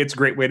it's a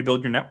great way to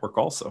build your network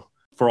also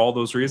for all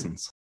those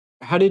reasons.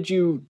 How did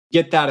you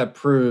get that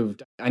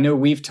approved? I know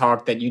we've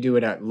talked that you do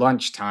it at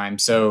lunchtime.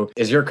 So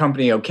is your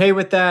company okay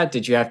with that?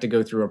 Did you have to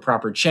go through a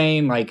proper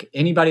chain? Like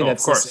anybody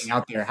that's listening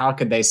out there, how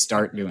could they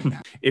start doing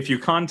that? If you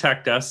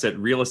contact us at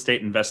Real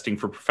Estate Investing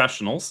for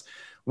Professionals,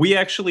 we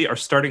actually are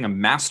starting a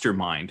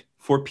mastermind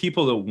for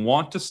people that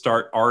want to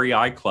start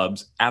REI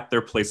clubs at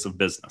their place of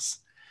business.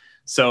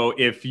 So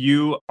if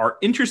you are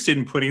interested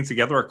in putting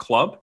together a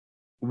club,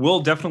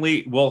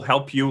 we'll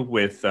help you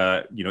with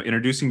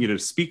introducing you to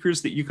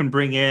speakers that you can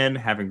bring in,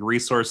 having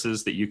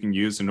resources that you can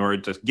use in order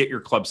to get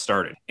your club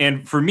started.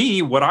 And for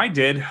me, what I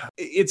did,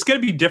 it's going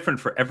to be different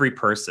for every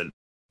person.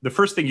 The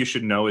first thing you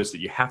should know is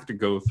that you have to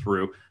go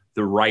through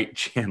the right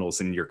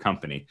channels in your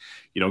company.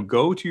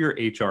 Go to your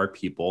HR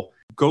people,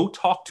 go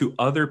talk to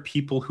other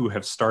people who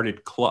have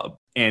started club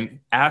and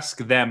ask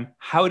them,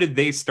 how did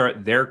they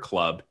start their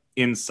club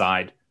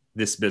inside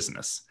this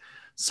business?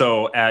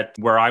 So at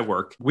where I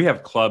work, we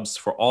have clubs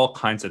for all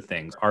kinds of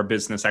things. Our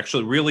business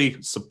actually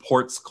really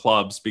supports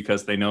clubs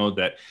because they know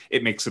that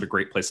it makes it a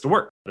great place to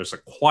work. There's a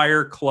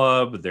choir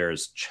club,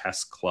 there's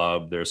chess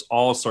club, there's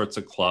all sorts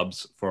of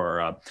clubs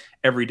for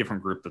every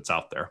different group that's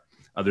out there.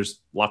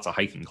 There's lots of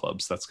hiking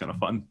clubs. That's kind of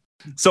fun.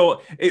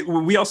 So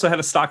we also had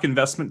a stock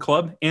investment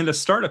club and a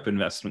startup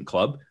investment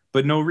club,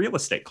 but no real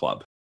estate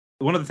club.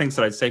 One of the things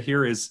that I'd say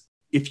here is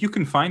if you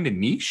can find a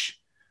niche,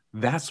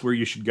 that's where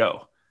you should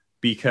go.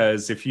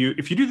 Because if you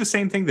do the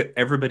same thing that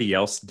everybody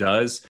else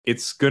does,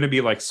 it's going to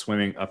be like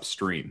swimming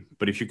upstream.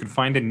 But if you can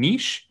find a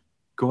niche,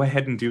 go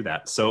ahead and do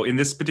that. So in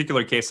this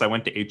particular case, I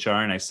went to HR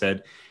and I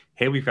said,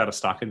 hey, we've got a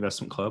stock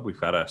investment club. We've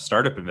got a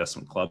startup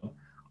investment club.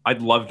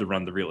 I'd love to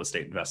run the real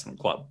estate investment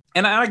club.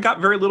 And I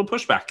got very little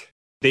pushback.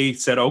 They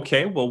said,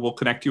 okay, well, we'll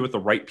connect you with the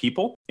right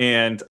people.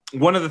 And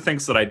one of the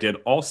things that I did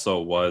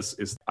also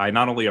is I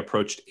not only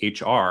approached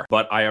HR,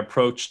 but I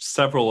approached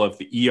several of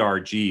the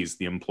ERGs,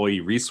 the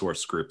employee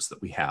resource groups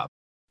that we have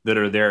that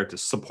are there to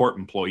support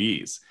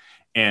employees.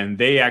 And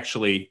they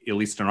actually, at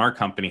least in our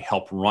company,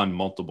 help run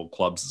multiple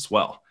clubs as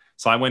well.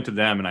 So I went to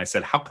them and I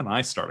said, how can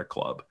I start a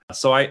club?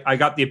 So I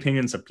got the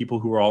opinions of people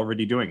who are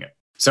already doing it.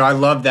 So I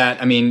love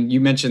that. I mean, you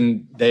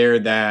mentioned there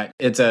that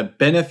it's a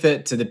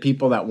benefit to the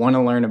people that want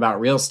to learn about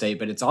real estate,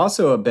 but it's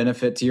also a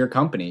benefit to your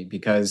company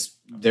because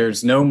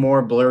there's no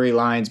more blurry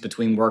lines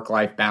between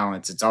work-life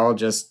balance. It's all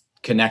just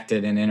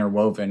connected and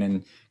interwoven.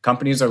 And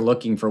companies are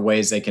looking for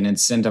ways they can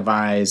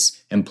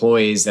incentivize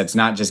employees. That's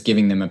not just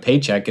giving them a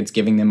paycheck. It's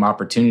giving them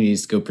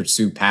opportunities to go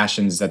pursue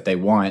passions that they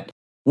want.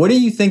 What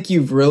do you think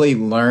you've really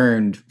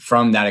learned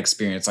from that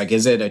experience? Like,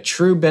 is it a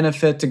true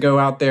benefit to go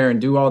out there and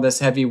do all this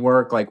heavy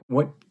work? Like,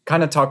 what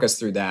kind of talk us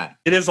through that?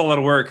 It is a lot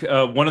of work.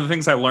 One of the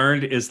things I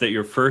learned is that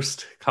your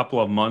first couple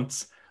of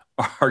months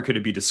are going to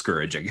be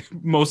discouraging,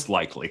 most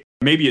likely.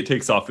 Maybe it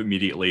takes off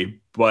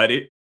immediately, but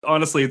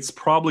honestly, it's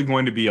probably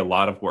going to be a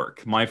lot of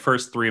work. My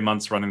first 3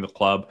 months running the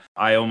club,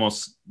 I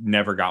almost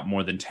never got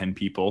more than 10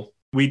 people.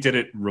 We did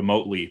it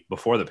remotely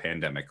before the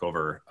pandemic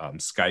over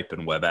Skype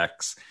and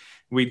WebEx.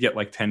 We'd get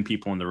like 10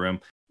 people in the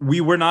room.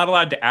 We were not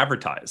allowed to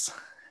advertise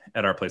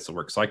at our place of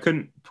work. So I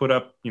couldn't put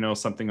up,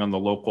 something on the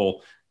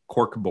local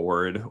cork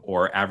board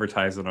or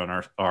advertise it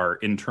on our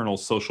internal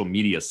social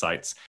media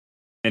sites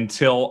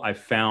until I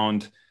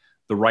found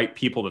the right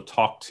people to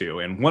talk to.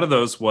 And one of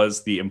those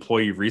was the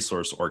Employee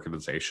Resource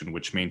Organization,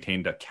 which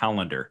maintained a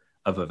calendar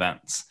of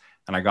events.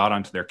 And I got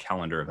onto their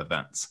calendar of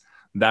events.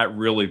 That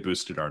really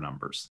boosted our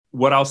numbers.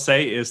 What I'll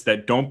say is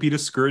that don't be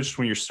discouraged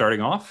when you're starting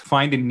off.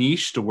 Find a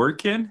niche to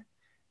work in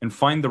and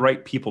find the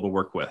right people to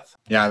work with.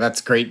 Yeah,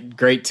 that's great.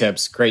 Great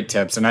tips. Great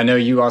tips. And I know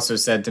you also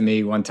said to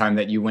me one time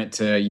that you went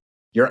to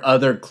your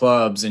other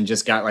clubs and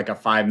just got like a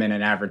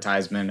 5-minute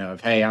advertisement of,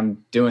 hey,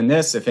 I'm doing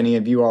this if any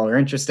of you all are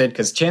interested,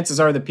 because chances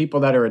are the people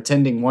that are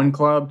attending one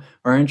club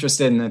are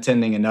interested in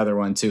attending another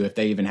one too, if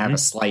they even have a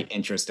slight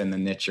interest in the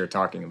niche you're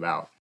talking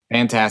about.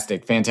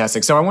 Fantastic.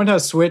 Fantastic. So I want to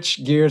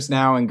switch gears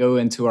now and go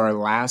into our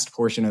last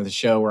portion of the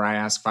show where I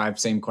ask 5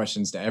 same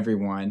questions to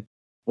everyone.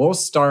 We'll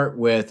start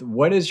with,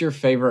 what is your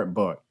favorite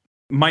book?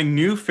 My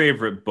new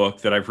favorite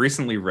book that I've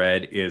recently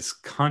read is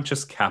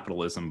Conscious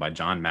Capitalism by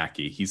John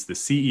Mackey. He's the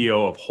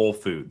CEO of Whole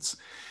Foods.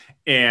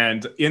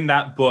 And in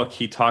that book,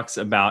 he talks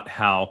about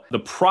how the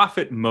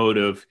profit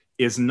motive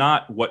is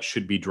not what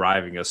should be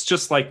driving us.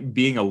 Just like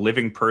being a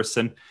living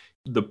person,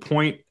 the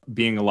point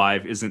being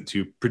alive isn't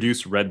to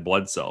produce red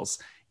blood cells.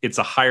 It's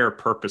a higher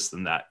purpose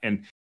than that.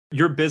 And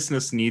your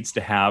business needs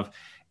to have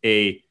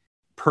a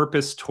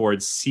purpose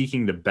towards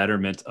seeking the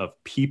betterment of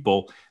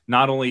people,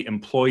 not only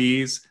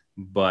employees,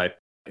 but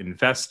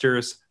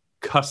investors,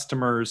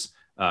 customers,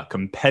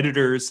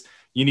 competitors.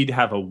 You need to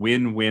have a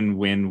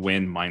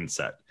win-win-win-win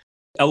mindset.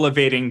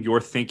 Elevating your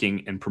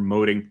thinking and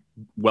promoting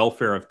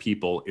welfare of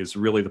people is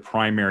really the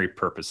primary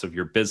purpose of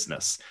your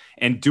business.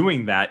 And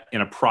doing that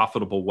in a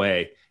profitable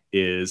way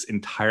is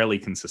entirely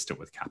consistent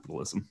with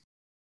capitalism.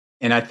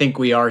 And I think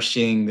we are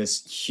seeing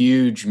this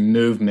huge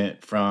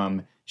movement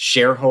from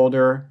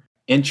shareholder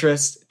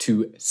interest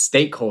to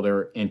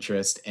stakeholder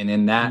interest. And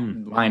in that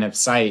line of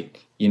sight,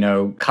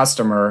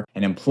 customer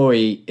and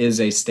employee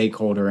is a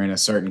stakeholder in a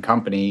certain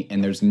company.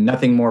 And there's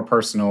nothing more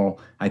personal,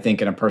 I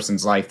think, in a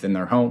person's life than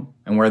their home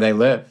and where they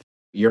live.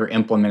 You're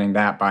implementing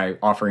that by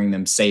offering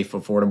them safe,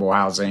 affordable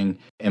housing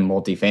and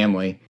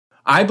multifamily.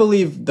 I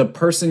believe the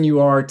person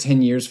you are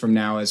 10 years from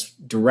now is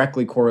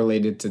directly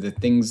correlated to the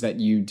things that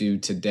you do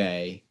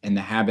today and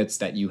the habits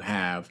that you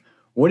have.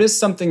 What is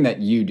something that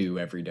you do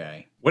every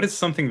day? What is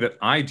something that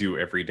I do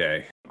every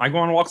day? I go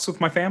on walks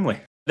with my family.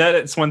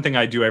 That's one thing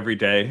I do every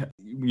day.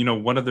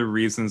 One of the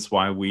reasons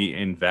why we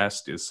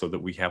invest is so that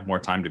we have more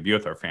time to be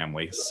with our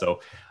family.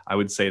 So I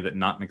would say that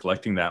not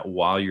neglecting that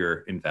while you're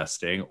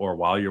investing or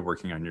while you're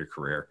working on your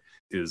career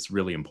is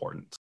really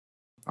important.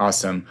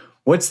 Awesome.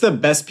 What's the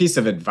best piece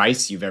of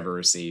advice you've ever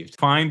received?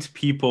 Find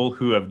people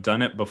who have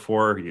done it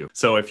before you.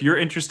 So if you're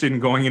interested in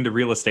going into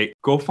real estate,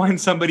 go find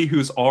somebody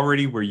who's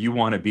already where you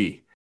want to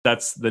be.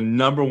 That's the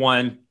number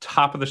one,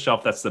 top of the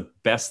shelf. That's the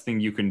best thing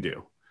you can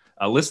do.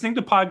 Listening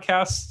to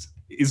podcasts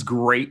is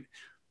great,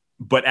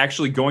 but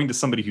actually going to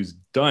somebody who's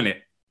done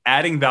it,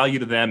 adding value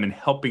to them and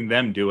helping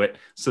them do it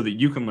so that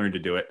you can learn to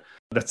do it.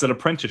 That's an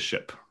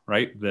apprenticeship,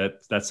 right?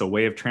 That's a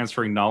way of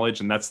transferring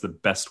knowledge, and that's the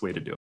best way to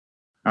do it.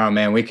 Oh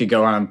man, we could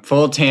go on a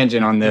full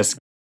tangent on this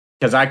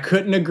because I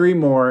couldn't agree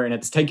more. And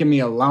it's taken me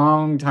a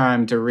long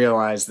time to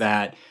realize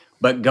that.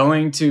 But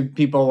going to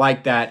people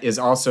like that is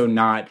also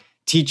not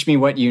teach me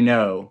what you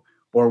know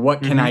or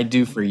what can I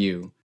do for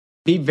you.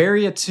 Be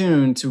very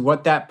attuned to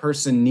what that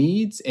person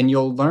needs. And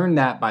you'll learn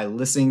that by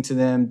listening to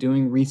them,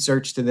 doing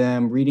research to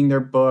them, reading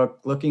their book,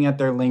 looking at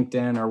their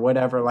LinkedIn or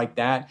whatever like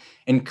that,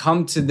 and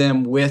come to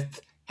them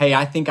with, hey,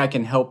 I think I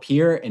can help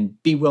here,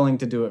 and be willing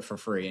to do it for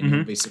free. And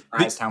you'll be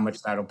surprised how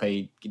much that'll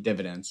pay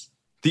dividends.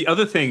 The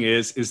other thing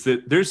is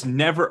that there's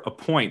never a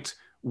point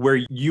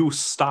where you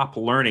stop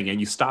learning and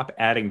you stop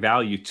adding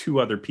value to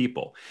other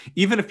people.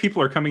 Even if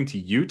people are coming to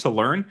you to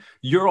learn,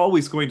 you're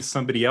always going to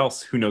somebody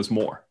else who knows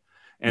more.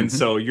 And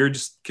so you're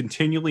just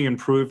continually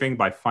improving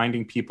by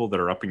finding people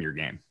that are up in your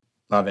game.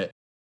 Love it.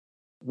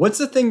 What's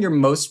the thing you're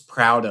most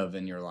proud of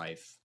in your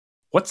life?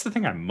 What's the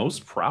thing I'm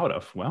most proud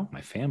of? Well,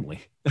 my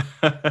family.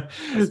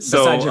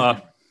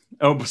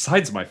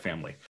 Besides my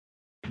family.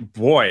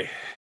 Boy,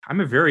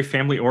 I'm a very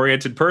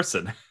family-oriented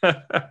person.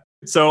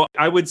 So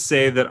I would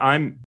say that I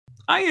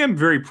am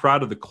very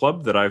proud of the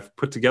club that I've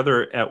put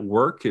together at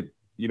work.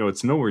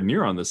 It's nowhere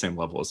near on the same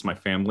level as my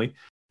family.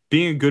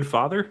 Being a good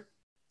father,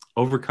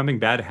 overcoming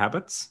bad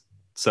habits.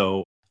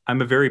 So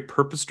I'm a very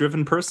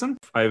purpose-driven person.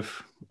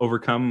 I've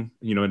overcome,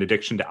 an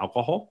addiction to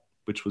alcohol,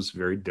 which was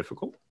very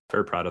difficult.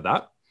 Very proud of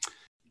that.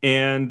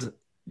 And,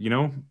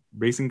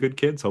 raising good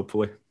kids,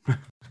 hopefully.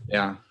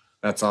 Yeah,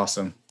 that's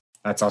awesome.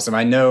 That's awesome.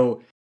 I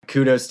know,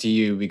 kudos to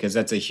you, because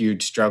that's a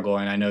huge struggle.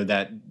 And I know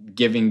that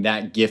giving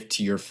that gift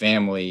to your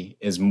family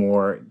is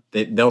more,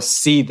 they'll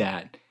see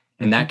that.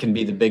 And that can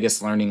be the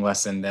biggest learning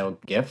lesson they'll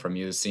get from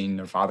you, is seeing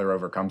their father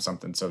overcome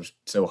something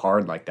so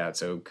hard like that.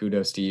 So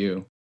kudos to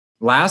you.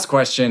 Last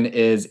question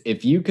is,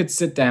 if you could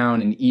sit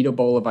down and eat a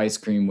bowl of ice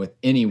cream with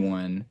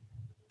anyone,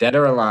 dead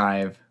or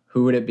alive,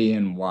 who would it be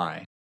and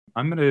why?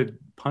 I'm going to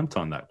punt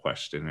on that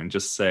question and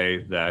just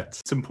say that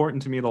it's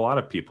important to meet a lot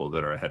of people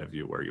that are ahead of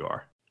you where you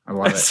are. I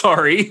love it.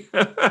 Sorry.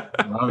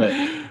 I love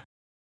it.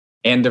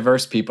 And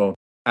diverse people.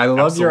 I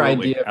love your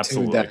idea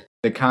too, that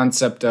the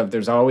concept of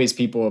there's always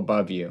people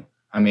above you.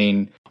 I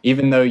mean,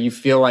 even though you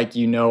feel like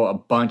you know a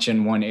bunch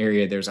in one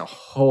area, there's a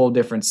whole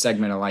different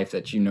segment of life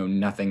that you know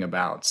nothing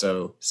about.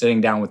 So sitting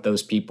down with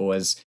those people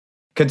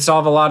could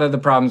solve a lot of the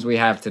problems we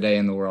have today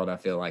in the world, I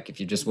feel like, if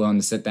you're just willing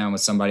to sit down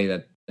with somebody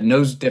that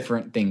knows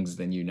different things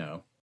than you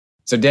know.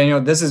 So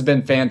Daniel, this has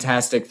been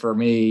fantastic for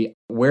me.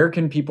 Where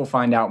can people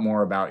find out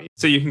more about you?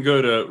 So you can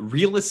go to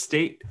Real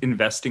Estate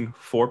Investing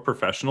for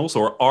Professionals,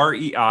 or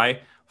REI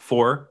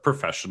for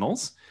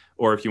Professionals.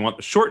 Or if you want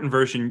the shortened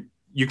version,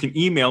 you can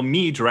email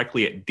me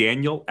directly at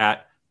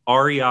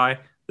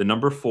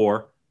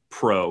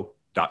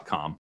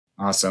daniel@rei4pro.com.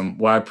 Awesome.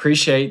 Well, I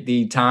appreciate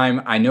the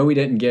time. I know we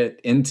didn't get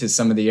into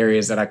some of the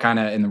areas that I kind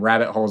of in the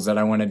rabbit holes that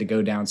I wanted to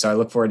go down. So I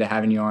look forward to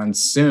having you on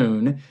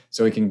soon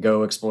so we can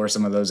go explore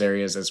some of those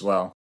areas as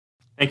well.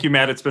 Thank you,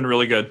 Matt. It's been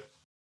really good.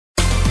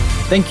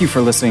 Thank you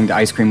for listening to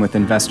Ice Cream with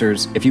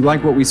Investors. If you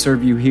like what we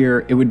serve you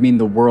here, it would mean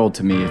the world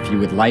to me if you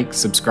would like,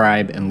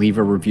 subscribe, and leave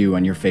a review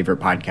on your favorite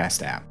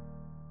podcast app.